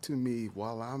spoke to me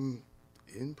while I'm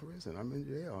in prison, I'm in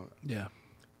jail. Yeah.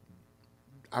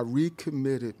 I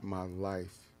recommitted my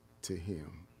life to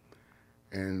him.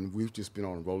 And we've just been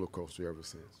on a roller coaster ever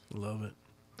since. Love it.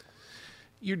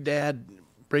 Your dad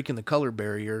breaking the color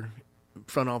barrier,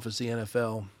 front office of the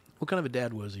NFL. What kind of a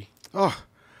dad was he? Oh,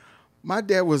 my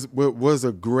dad was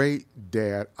a great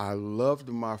dad. I loved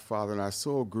my father, and I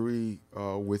so agree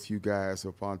with you guys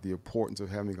about the importance of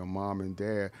having a mom and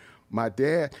dad. My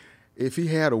dad, if he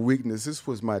had a weakness, this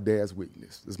was my dad's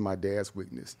weakness. This is my dad's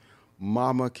weakness.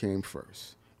 Mama came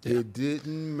first. Yeah. It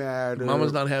didn't matter.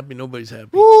 Mama's not happy. Nobody's happy.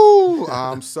 Woo!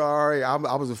 I'm sorry. I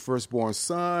was a firstborn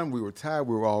son. We were tired.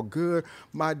 We were all good.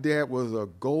 My dad was a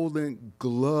Golden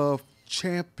Glove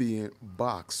champion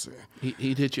boxer.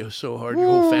 He'd hit you so hard, your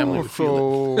whole family would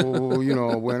feel it.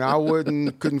 So, when I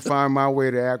couldn't find my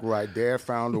way to act right, Dad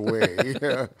found a way.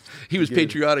 He was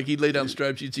patriotic. He'd lay down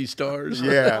stripes. You'd see stars.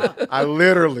 Yeah, I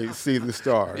literally see the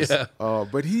stars. Yeah.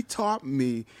 But he taught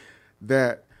me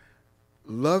that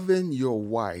loving your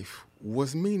wife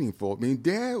was meaningful. I mean,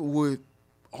 Dad would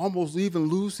almost even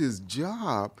lose his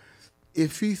job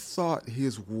if he thought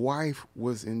his wife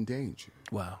was in danger.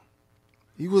 Wow.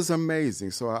 He was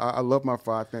amazing. So I love my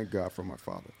father. Thank God for my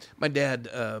father. My dad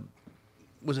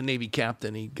was a Navy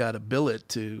captain. He got a billet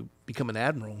to become an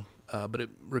admiral, but it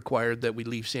required that we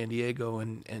leave San Diego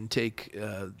and take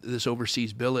this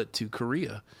overseas billet to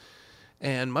Korea.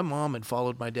 And my mom had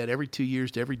followed my dad every 2 years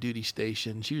to every duty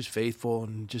station. She was faithful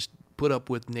and just put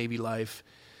up with Navy life.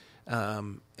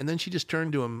 And then she just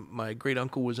turned to him. My great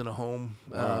uncle was in a home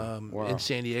in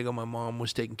San Diego. My mom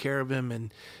was taking care of him,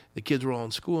 and the kids were all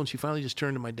in school. And she finally just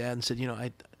turned to my dad and said,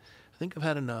 I think I've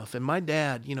had enough. And my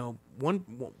dad,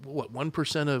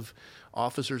 1% of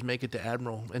officers make it to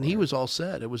admiral, and he was all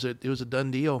set. It was a done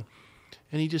deal,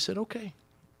 and he just said, okay.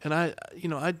 And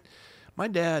my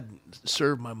dad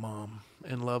served my mom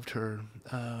and loved her.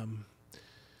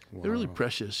 They're really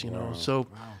precious, So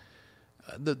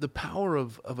the power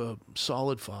of a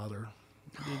solid father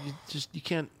You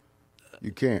can't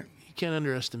You can't.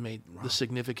 underestimate the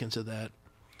significance of that.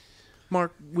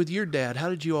 Mark, with your dad, how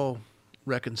did you all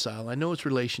reconcile? I know it's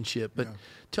relationship, but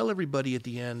tell everybody at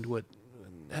the end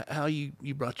how you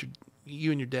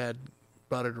and your dad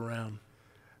brought it around.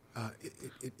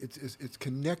 It's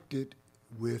connected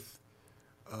with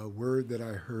a word that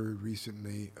I heard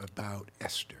recently about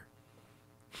Esther.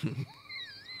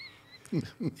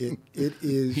 It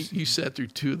is You sat through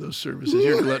 2 of those services.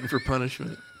 You're a glutton for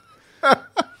punishment.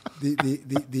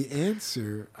 the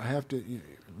answer. I have to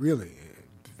really,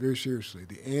 very seriously.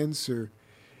 The answer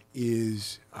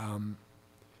is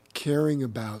caring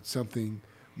about something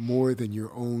more than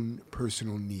your own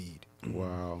personal need.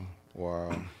 Wow.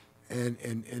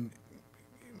 And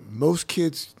most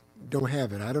kids don't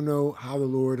have it. I don't know how the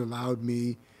Lord allowed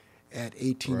me at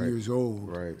 18 Right. years old,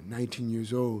 Right. 19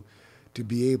 years old, to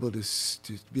be able to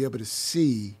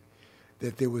see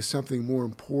that there was something more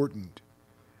important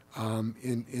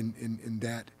in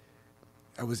that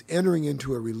I was entering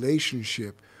into a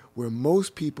relationship where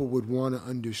most people would want to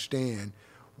understand,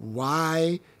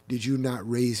 why did you not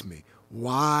raise me?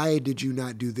 Why did you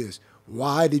not do this?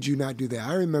 Why did you not do that?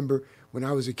 I remember when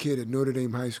I was a kid at Notre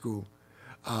Dame High School,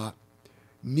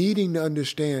 needing to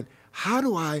understand, how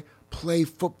do I play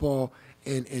football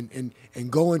and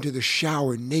go into the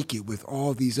shower naked with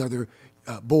all these other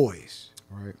boys?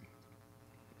 Right.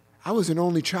 I was an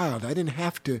only child. I didn't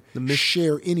have to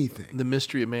share anything. The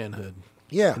mystery of manhood.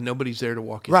 Yeah. And nobody's there to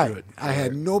walk you through Right. it. I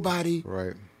had nobody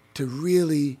Right. to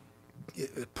really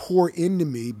pour into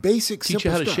me basic, Teach simple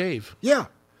you how to stuff. shave. Yeah.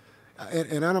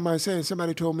 And I don't mind saying,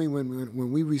 somebody told me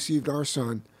when we received our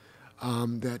son,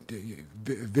 that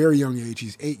very young age,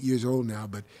 he's 8 years old now,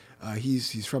 but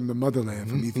he's from the motherland,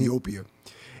 from Ethiopia.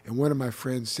 And one of my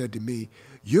friends said to me,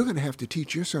 "You're going to have to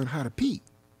teach your son how to pee,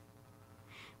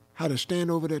 how to stand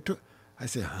over that." I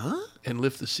said, "Huh?" And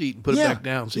lift the seat and put it back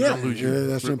down so you don't lose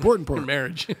that's the important your part.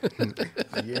 marriage.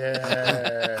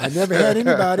 Yeah. I never had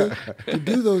anybody to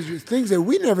do those things that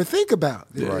we never think about.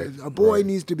 Right, A boy right.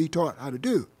 needs to be taught how to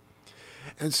do.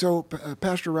 And so,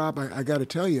 Pastor Rob, I got to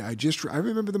tell you, I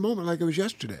remember the moment like it was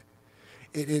yesterday.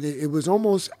 It was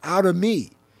almost out of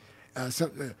me.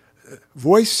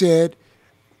 Voice said,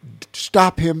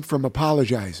 "Stop him from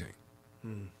apologizing."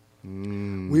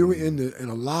 We were in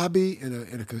a lobby in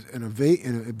a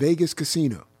Vegas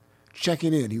casino,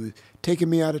 checking in. He was taking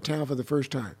me out of town for the first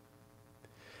time,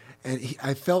 and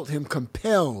I felt him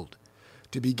compelled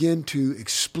to begin to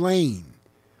explain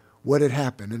what had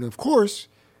happened. And of course,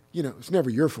 it's never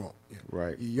your fault.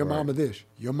 Right, Your right. mama this,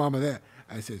 your mama that.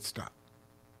 I said, "Stop."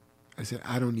 I said,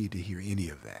 "I don't need to hear any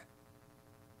of that."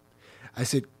 I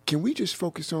said, "Can we just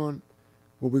focus on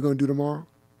what we're going to do tomorrow?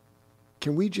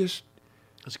 Can we just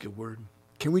That's a good word.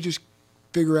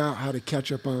 figure out how to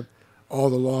catch up on all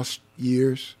the lost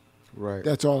years? Right.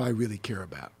 That's all I really care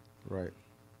about." Right.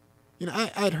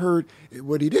 I'd heard,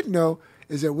 what he didn't know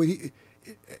is that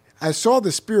I saw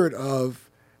the spirit of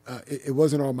it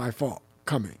wasn't all my fault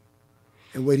coming.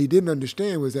 And what he didn't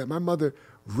understand was that my mother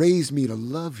raised me to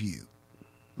love you.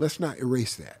 Let's not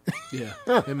erase that. Yeah.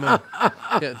 Amen.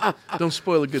 Yeah. Don't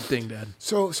spoil a good thing, Dad.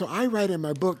 So I write in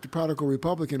my book, The Prodigal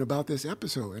Republican, about this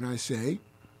episode, and I say,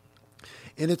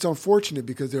 and it's unfortunate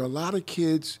because there are a lot of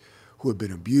kids who have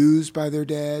been abused by their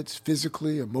dads,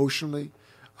 physically, emotionally,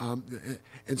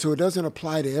 and so it doesn't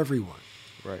apply to everyone.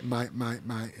 Right.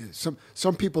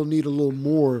 Some people need a little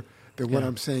more than what Yeah.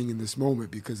 I'm saying in this moment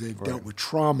because they've dealt with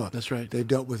trauma. That's right. They've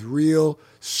dealt with real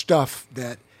stuff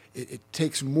that it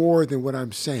takes more than what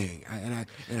I'm saying, and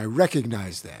I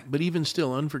recognize that. But even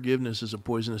still, unforgiveness is a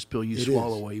poisonous pill you It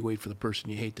swallow is. while you wait for the person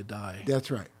you hate to die. That's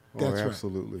right. That's right.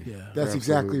 Absolutely. Yeah. That's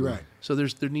exactly Absolutely. right. So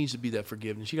there needs to be that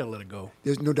forgiveness. You got to let it go.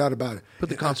 There's no doubt about it. Put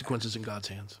the consequences in God's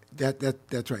hands.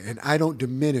 That's right. And I don't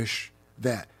diminish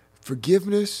that.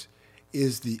 Forgiveness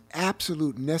is the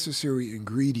absolute necessary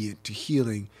ingredient to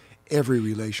healing every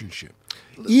relationship.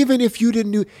 Even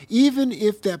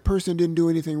if that person didn't do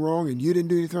anything wrong and you didn't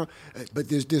do anything wrong, but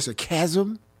there's a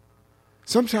chasm,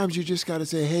 sometimes you just got to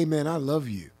say, "Hey, man, I love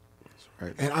you.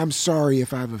 Right. And I'm sorry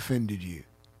if I've offended you."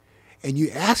 And you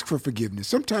ask for forgiveness.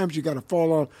 Sometimes you got to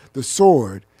fall on the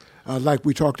sword, like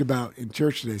we talked about in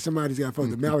church today. Somebody's got to fall,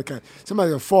 the Malachite.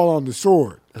 Somebody's got to fall on the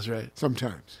sword That's right.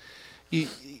 sometimes. You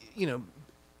know,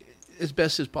 as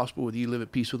best as possible with you, live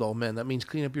at peace with all men. That means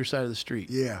clean up your side of the street.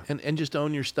 Yeah. And just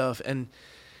own your stuff. And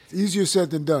It's easier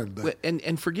said than done, but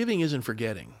and forgiving isn't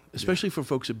forgetting, especially for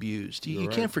folks abused. You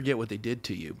You're can't right. forget what they did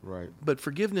to you. Right. But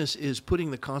forgiveness is putting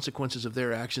the consequences of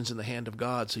their actions in the hand of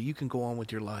God so you can go on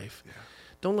with your life. Yeah.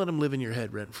 Don't let them live in your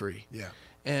head rent free. yeah.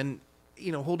 And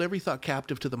hold every thought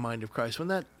captive to the mind of Christ. When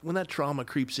that trauma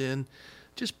creeps in,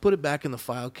 just put it back in the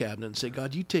file cabinet and say,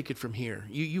 God, you take it from here.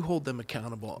 You hold them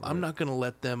accountable. Right. I'm not going to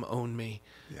let them own me.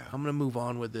 Yeah. I'm going to move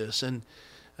on with this. And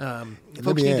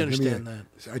folks need to understand that.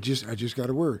 I just got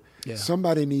a word. Yeah.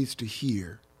 Somebody needs to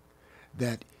hear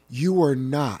that you are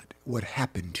not what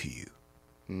happened to you.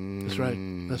 That's right.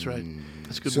 That's right.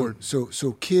 That's a good word.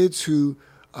 So kids who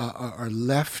are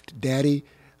left, daddy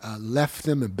left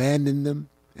them, abandoned them,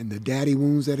 and the daddy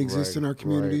wounds that exist in our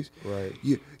communities. Right.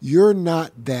 You're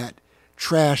not that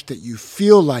trash that you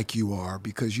feel like you are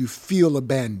because you feel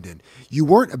abandoned. You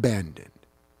weren't abandoned.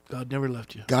 God never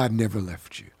left you. God never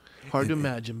left you. Hard to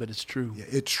imagine, but it's true. Yeah,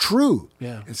 it's true.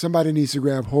 Yeah. And somebody needs to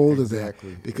grab hold of that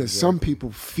because some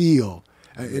people feel,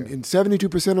 and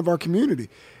 72% of our community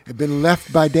have been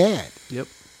left by dad. Yep.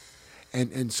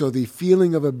 And so the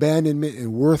feeling of abandonment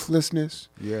and worthlessness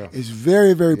is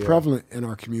very, very prevalent in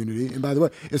our community. And by the way,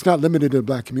 it's not limited to the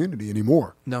black community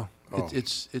anymore. No,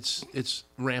 it's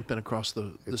rampant across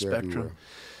the spectrum. Everywhere.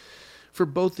 For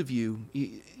both of you,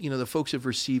 you know, the folks have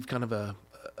received kind of a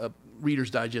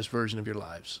Reader's Digest version of your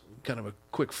lives, kind of a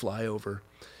quick flyover.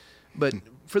 But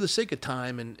for the sake of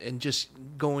time and just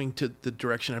going to the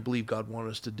direction I believe God wanted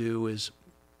us to do is,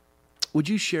 would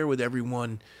you share with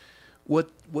everyone what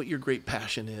your great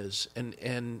passion is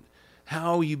and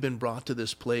how you've been brought to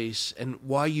this place and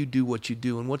why you do what you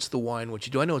do and what's the why and what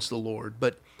you do? I know it's the Lord,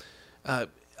 but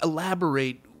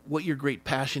elaborate what your great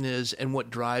passion is and what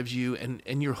drives you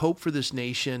and your hope for this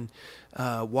nation,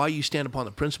 why you stand upon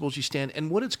the principles you stand, and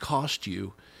what it's cost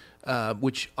you,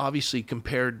 which obviously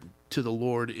compared to the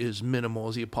Lord is minimal.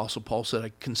 As the Apostle Paul said,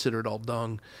 I consider it all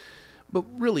dung. But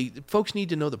really, folks need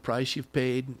to know the price you've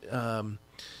paid.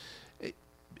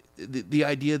 The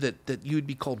idea that you would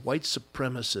be called white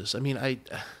supremacist. I mean, I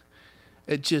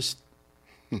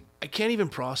can't even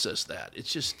process that.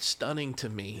 It's just stunning to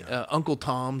me. Yeah. Uncle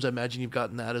Tom's, I imagine you've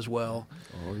gotten that as well.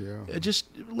 Oh, yeah. Just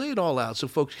lay it all out so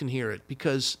folks can hear it,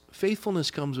 because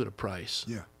faithfulness comes with a price.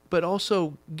 Yeah. But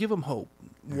also give them hope.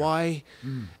 Yeah. Why?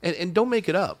 And don't make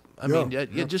it up. I mean,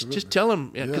 just tell them,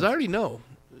 because I already know.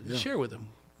 Yeah. Share with them.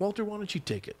 Walter, why don't you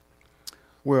take it?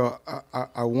 Well,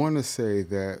 I want to say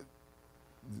that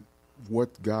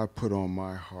what God put on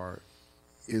my heart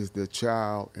is the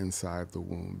child inside the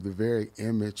womb, the very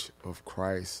image of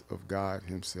Christ, of God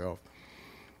himself.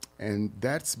 And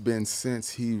that's been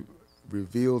since he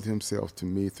revealed himself to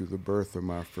me through the birth of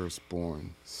my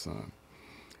firstborn son.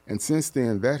 And since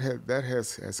then, that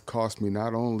has cost me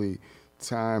not only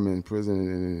time in prison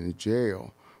and in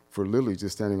jail for literally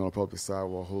just standing on a public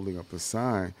sidewalk holding up a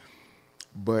sign,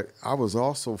 but I was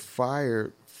also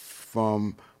fired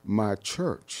from my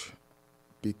church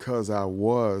because I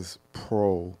was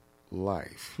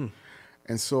pro-life.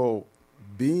 And so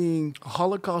being... A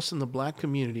Holocaust in the black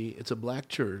community, it's a black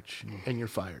church, and you're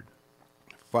fired.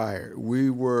 Fired. We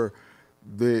were...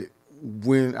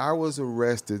 When I was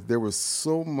arrested, there was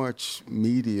so much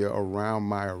media around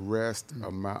my arrest,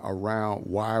 around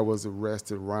why I was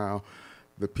arrested, around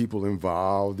the people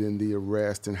involved in the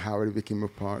arrest and how it became a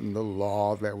part of the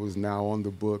law that was now on the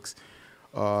books.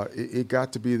 It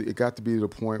got to be the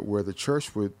point where the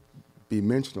church would be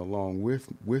mentioned along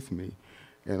with me,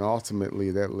 and ultimately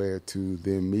that led to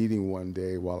them meeting one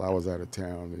day while I was out of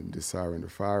town and deciding to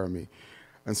fire me.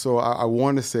 And so I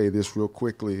want to say this real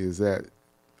quickly, is that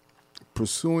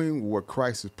pursuing what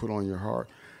Christ has put on your heart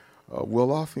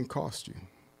will often cost you.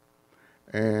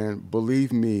 And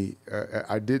believe me,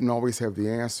 I didn't always have the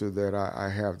answer that I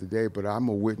have today, but I'm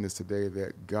a witness today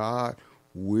that God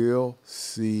will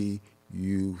see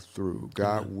you through.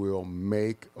 God will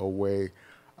make a way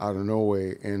out of no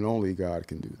way, and only God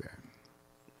can do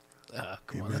that.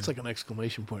 Come on, that's like an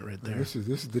exclamation point right there. This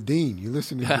is the dean. You're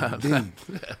listening to the dean.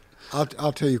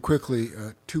 I'll tell you quickly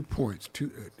 2 points,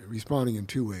 responding in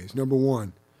 2 ways. Number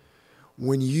one,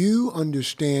 when you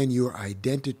understand your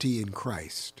identity in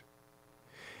Christ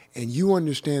and you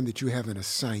understand that you have an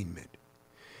assignment,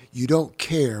 you don't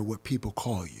care what people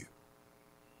call you.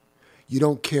 You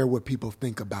don't care what people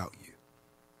think about you.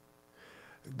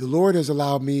 The Lord has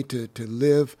allowed me to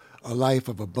live a life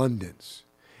of abundance.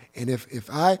 And if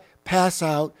I pass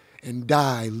out and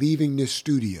die leaving this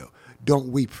studio, don't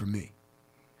weep for me,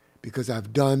 because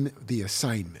I've done the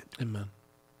assignment. Amen.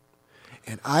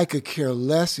 And I could care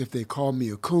less if they call me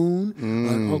a coon,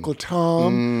 an Uncle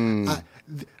Tom.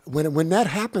 When that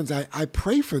happens, I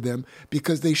pray for them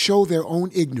because they show their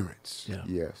own ignorance. Yeah.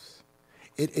 Yes.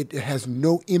 It has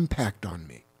no impact on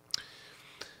me.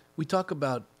 We talk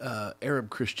about Arab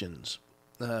Christians.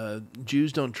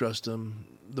 Jews don't trust them.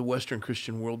 The Western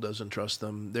Christian world doesn't trust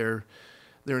them. They're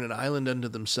in an island unto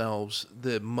themselves.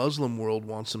 The Muslim world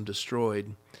wants them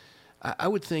destroyed. I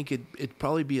would think it'd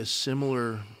probably be a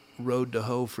similar road to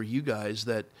hoe for you guys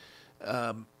that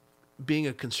being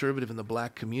a conservative in the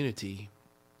black community,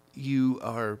 you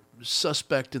are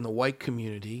suspect in the white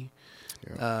community.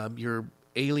 Yeah. You're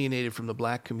alienated from the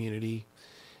black community,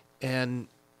 and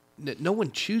no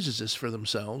one chooses this for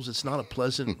themselves. It's not a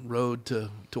pleasant road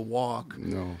to walk.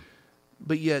 No.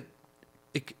 But yet,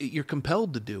 you're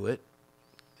compelled to do it.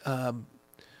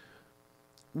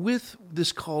 With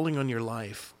this calling on your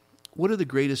life, what are the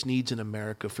greatest needs in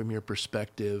America from your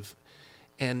perspective?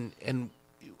 And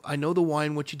I know the why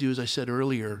and what you do, as I said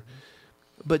earlier,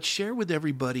 but share with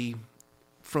everybody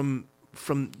from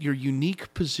your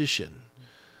unique position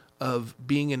of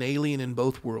being an alien in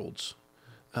both worlds,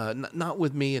 not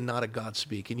with me and not a God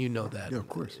speak, and you know that. Yeah, of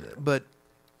course. But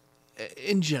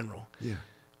in general, Yeah.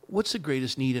 what's the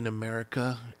greatest need in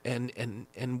America,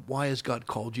 and why has God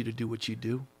called you to do what you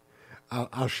do?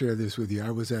 I'll share this with you.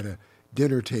 I was at a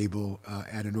dinner table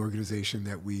at an organization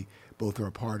that we both are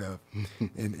a part of,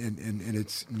 and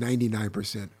it's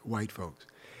 99% white folks.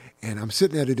 And I'm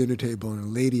sitting at a dinner table, and a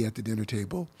lady at the dinner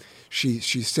table, she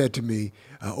said to me,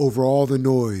 over all the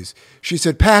noise, she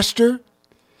said, "Pastor,"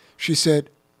 she said,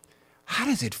 "how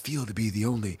does it feel to be the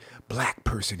only black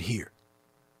person here?"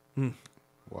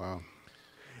 Wow.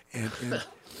 And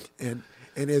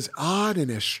as odd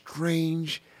and as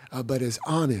strange, but as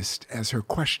honest as her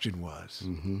question was,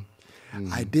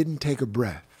 I didn't take a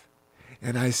breath.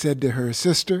 And I said to her,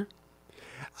 "Sister,"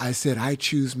 I said, "I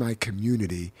choose my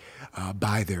community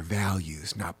by their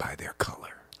values, not by their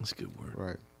color." That's a good word.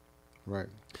 Right. Right.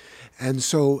 And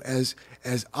so as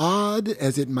odd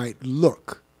as it might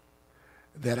look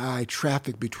that I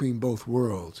traffic between both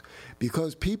worlds,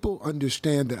 because people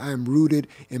understand that I am rooted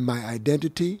in my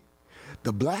identity,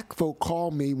 the black folk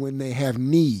call me when they have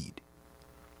need.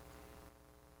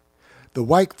 The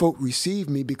white folk receive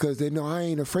me because they know I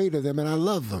ain't afraid of them and I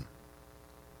love them.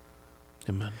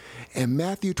 Amen. And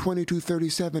Matthew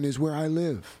 22:37 is where I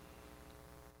live.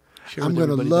 Share I'm with going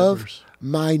to everybody that love verse.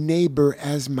 my neighbor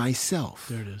as myself.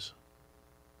 There it is.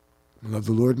 I love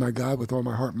the Lord my God with all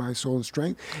my heart, mind, soul, and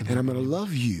strength, and I'm going to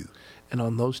love you. And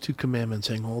on those two commandments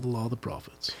hang all the law of the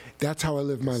prophets. That's how I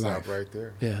live my Stop life. right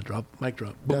there. Yeah, mic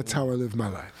drop. That's how I live my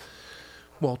life.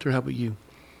 Walter, how about you?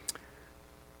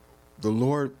 The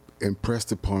Lord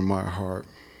impressed upon my heart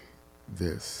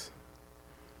this: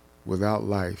 without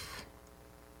life,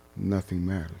 nothing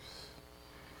matters.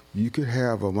 You could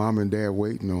have a mom and dad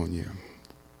waiting on you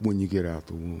when you get out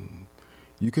the womb.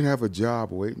 You can have a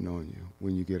job waiting on you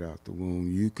when you get out the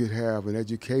womb. You could have an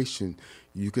education.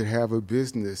 You could have a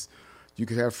business. You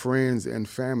could have friends and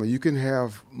family. You can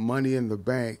have money in the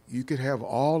bank. You could have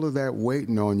all of that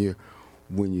waiting on you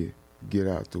when you get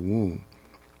out the womb.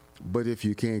 But if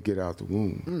you can't get out the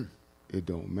womb, it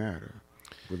don't matter.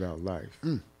 Without life,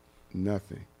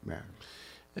 nothing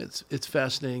matters. It's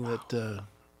fascinating that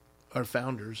our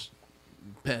founders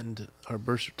penned our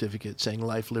birth certificate saying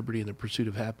life, liberty, and the pursuit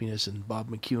of happiness. And Bob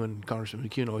McEwen, Congressman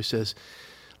McEwen, always says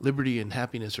liberty and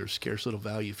happiness are of scarce little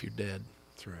value if you're dead.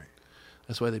 That's right.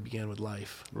 That's why they began with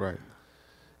life. Right.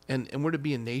 And we're to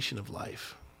be a nation of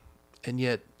life. And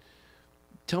yet,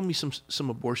 tell me some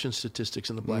abortion statistics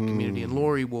in the black community. And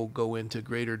Lori will go into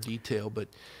greater detail, but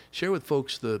share with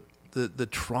folks the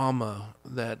trauma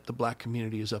that the black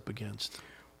community is up against.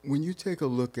 When you take a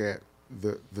look at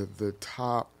the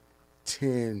top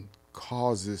 10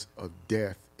 causes of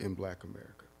death in black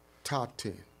America, top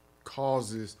 10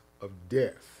 causes of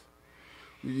death,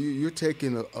 you're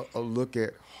taking a look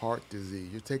at heart disease,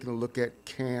 you're taking a look at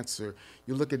cancer,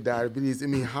 you look at diabetes. I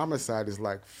mean, homicide is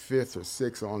like 5th or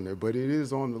 6th on there, but it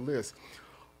is on the list.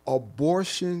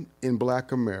 Abortion in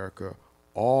black America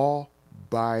all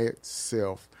by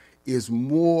itself is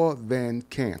more than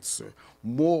cancer,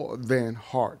 more than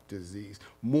heart disease,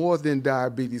 more than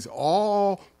diabetes,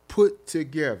 all put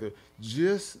together.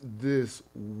 Just this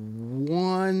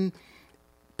one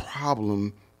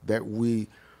problem that we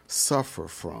suffer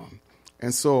from.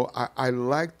 And so I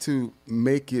like to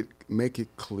make it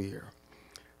clear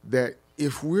that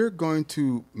if we're going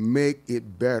to make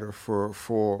it better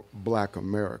for black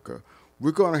America,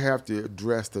 we're going to have to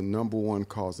address the number one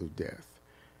cause of death.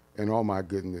 And oh my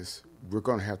goodness, we're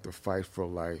going to have to fight for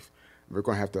life. We're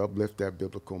going to have to uplift that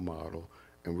biblical model,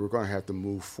 and we're going to have to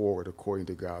move forward according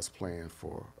to God's plan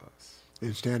for us.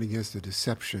 And stand against the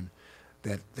deception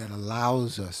that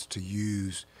allows us to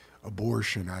use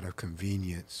abortion out of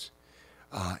convenience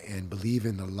and believe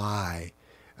in the lie.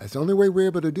 That's the only way we're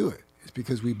able to do it. It's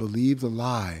because we believe the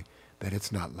lie that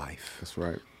it's not life. That's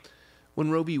right. When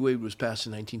Roe v. Wade was passed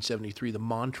in 1973, the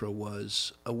mantra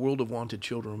was, a world of wanted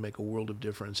children will make a world of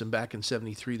difference. And back in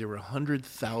 73, there were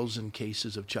 100,000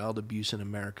 cases of child abuse in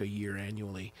America a year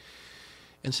annually.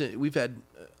 And so we've had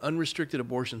unrestricted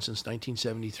abortion since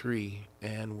 1973,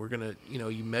 and we're going to,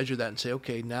 you measure that and say,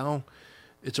 okay, now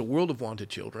it's a world of wanted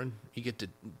children. You get to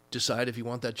decide if you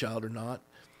want that child or not.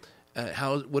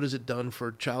 What has it done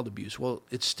for child abuse? Well,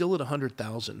 it's still at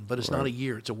 100,000, but it's not a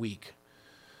year, it's a week.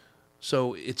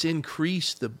 So it's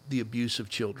increased the abuse of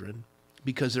children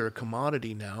because they're a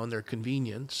commodity now and they're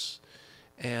convenience.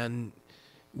 And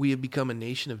we have become a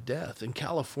nation of death. In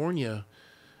California,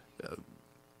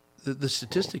 the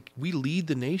statistic, we lead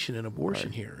the nation in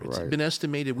abortion here. It's been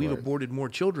estimated we've aborted more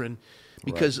children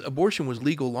because abortion was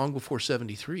legal long before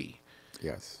 73.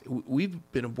 Yes. We've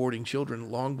been aborting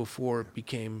children long before it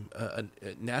became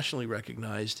nationally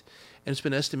recognized. And it's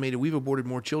been estimated we've aborted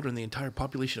more children than the entire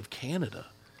population of Canada.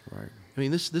 Right. I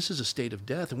mean, this is a state of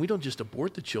death. And we don't just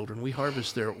abort the children. We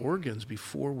harvest their organs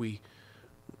before we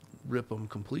rip them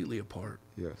completely apart.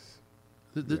 Yes.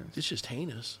 It's just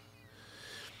heinous.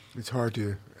 It's hard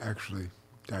to actually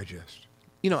digest.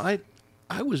 I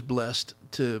was blessed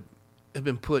to have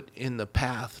been put in the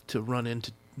path to run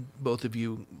into both of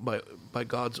you by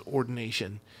God's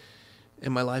ordination,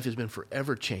 and my life has been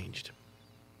forever changed.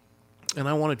 And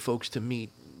I wanted folks to meet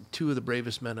two of the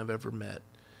bravest men I've ever met.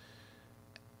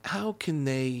 How can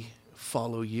they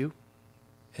follow you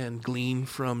and glean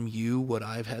from you what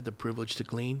I've had the privilege to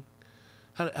glean?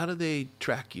 How do they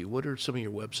track you? What are some of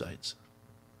your websites?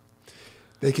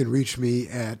 They can reach me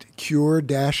at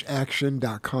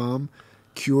cure-action.com,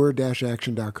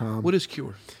 cure-action.com. What is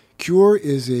Cure? Cure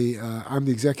is I'm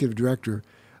the executive director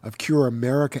of Cure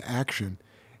America Action,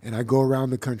 and I go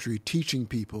around the country teaching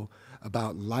people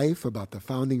about life, about the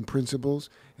founding principles,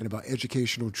 and about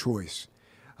educational choice.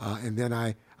 And then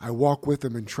I walk with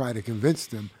them and try to convince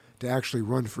them to actually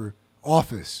run for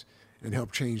office and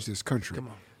help change this country. Come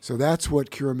on. So that's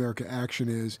what Cure America Action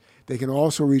is. They can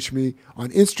also reach me on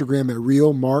Instagram at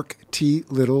Real Mark T.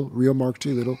 Little,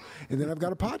 and then I've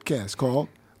got a podcast called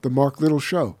The Mark Little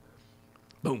Show.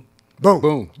 Boom. Boom.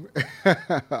 Boom.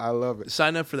 I love it.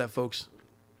 Sign up for that, folks.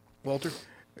 Walter?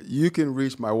 You can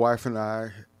reach my wife and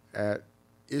I at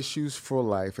Issues for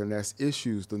Life, and that's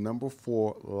issues,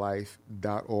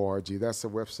 4life.org. That's the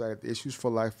website. Issues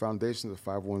for Life Foundation is a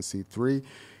 501c3.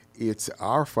 It's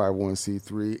our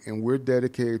 501c3, and we're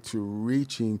dedicated to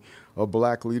reaching a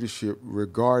black leadership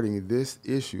regarding this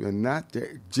issue, and not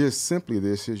just simply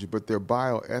this issue, but their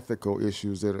bioethical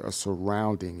issues that are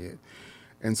surrounding it.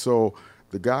 And so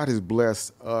the God has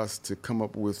blessed us to come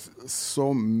up with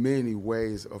so many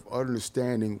ways of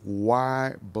understanding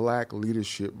why black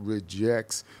leadership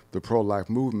rejects the pro-life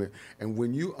movement. And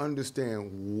when you understand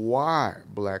why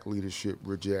black leadership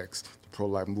rejects the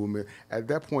pro-life movement, at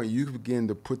that point you begin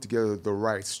to put together the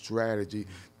right strategy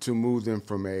to move them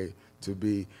from A to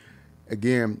B.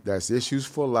 Again, that's Issues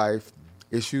for Life,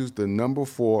 issues,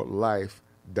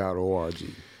 4life.org.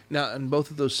 Now, on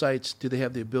both of those sites, do they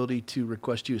have the ability to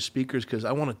request you as speakers? Because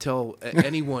I want to tell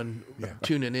anyone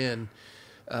tuning in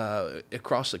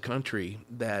across the country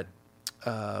that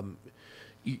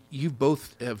you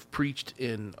both have preached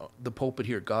in the pulpit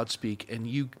here at Godspeak,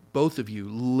 and both of you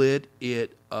lit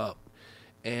it up.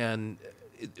 And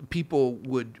people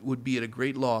would be at a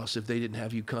great loss if they didn't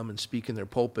have you come and speak in their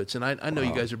pulpits. And I know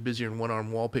you guys are busier than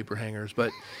one-arm wallpaper hangers,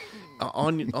 but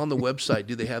on the website,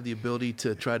 do they have the ability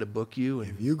to try to book you?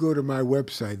 If you go to my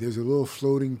website, there's a little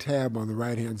floating tab on the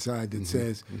right-hand side that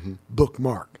says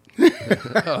bookmark. Oh,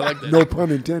 I like that. No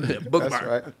pun intended.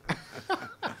 Bookmark. That's right.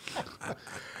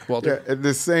 Walter? Yeah, and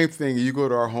the same thing, you go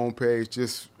to our homepage,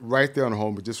 just right there on the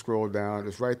home, but just scroll down.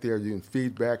 It's right there. You can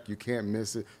feedback. You can't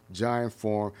miss it. Giant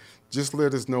form. Just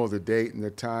let us know the date and the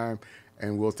time,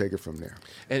 and we'll take it from there.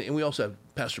 And we also have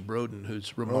Pastor Broden,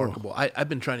 who's remarkable. I've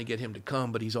been trying to get him to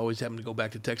come, but he's always having to go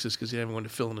back to Texas because he didn't have anyone to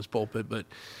fill in his pulpit. But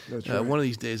That's right. one of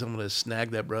these days, I'm going to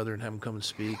snag that brother and have him come and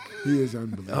speak. He is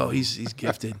unbelievable. Oh, he's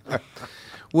gifted.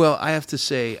 Well, I have to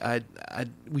say,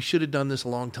 we should have done this a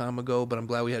long time ago, but I'm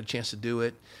glad we had a chance to do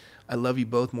it. I love you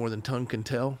both more than tongue can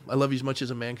tell. I love you as much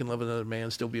as a man can love another man,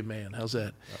 still be a man. How's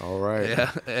that? All right.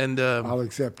 Yeah, and I'll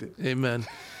accept it. amen.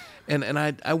 And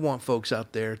I want folks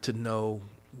out there to know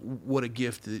what a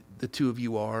gift the two of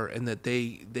you are, and that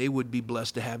they would be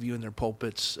blessed to have you in their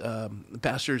pulpits. The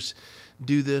pastors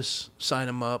do this, sign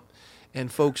them up,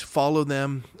 and folks follow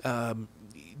them.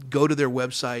 Go to their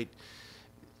website,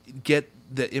 get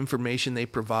the information they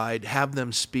provide, have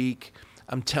them speak.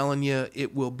 I'm telling you,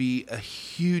 it will be a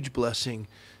huge blessing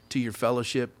to your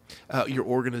fellowship, your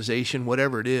organization,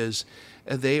 whatever it is.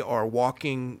 They are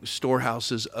walking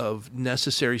storehouses of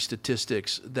necessary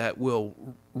statistics that will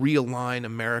realign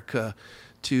America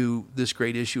to this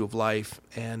great issue of life.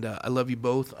 And I love you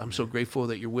both. I'm so grateful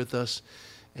that you're with us.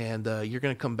 and you're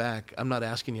going to come back. I'm not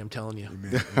asking you, I'm telling you.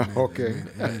 Amen, amen, Okay. amen,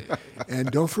 amen.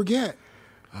 And don't forget,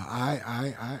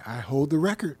 I hold the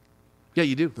record. Yeah,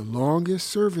 you do. The longest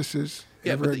services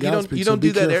Yeah, ever but at you don't Godspeed, you so don't be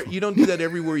do that careful. you don't do that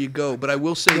everywhere you go. But I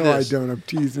will say No, this. I don't. I'm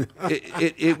teasing.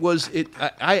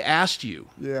 I asked you.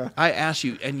 Yeah. I asked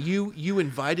you, and you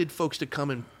invited folks to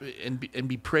come and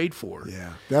be prayed for.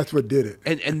 Yeah, that's what did it.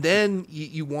 And then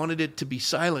you wanted it to be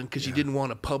silent because you didn't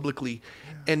want to publicly.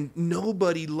 And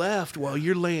nobody left while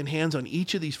you're laying hands on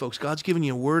each of these folks. God's given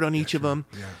you a word on each of them.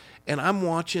 Yeah. And I'm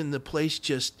watching the place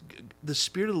the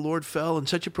Spirit of the Lord fell in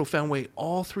such a profound way,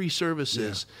 all three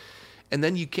services. And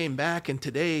then you came back, and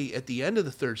today, at the end of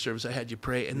the third service, I had you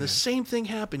pray, and the same thing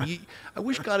happened. I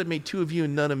wish God had made two of you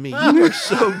and none of me. You are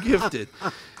so gifted.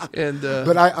 And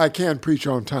But I can preach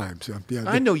on time. So yeah,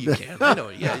 I know you can. I know.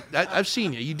 Yeah, I've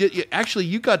seen you. You did. Actually,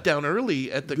 you got down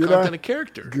early at the Did content I? of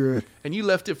character. Good. And you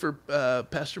left it for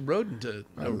Pastor Broden to.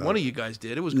 One of you guys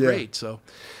did. It was Yeah. great. So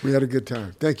we had a good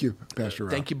time. Thank you, Pastor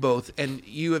Rob. thank you both. And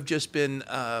you have just been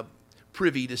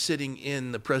privy to sitting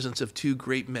in the presence of two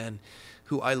great men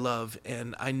who I love,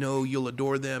 and I know you'll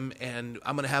adore them, and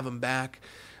I'm going to have them back.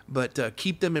 But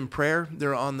keep them in prayer.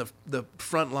 They're on the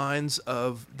front lines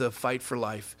of the fight for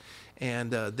life,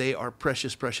 and they are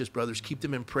precious, precious brothers. Keep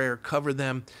them in prayer. Cover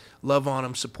them. Love on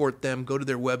them. Support them. Go to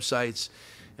their websites.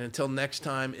 And until next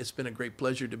time, it's been a great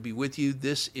pleasure to be with you.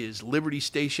 This is Liberty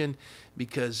Station,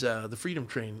 because the Freedom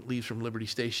Train leaves from Liberty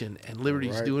Station, and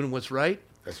Liberty's right. doing what's right.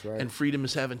 That's right. And freedom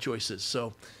is having choices.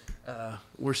 So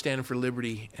we're standing for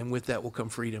liberty, and with that will come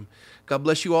freedom. God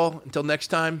bless you all. Until next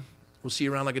time, we'll see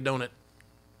you around like a donut.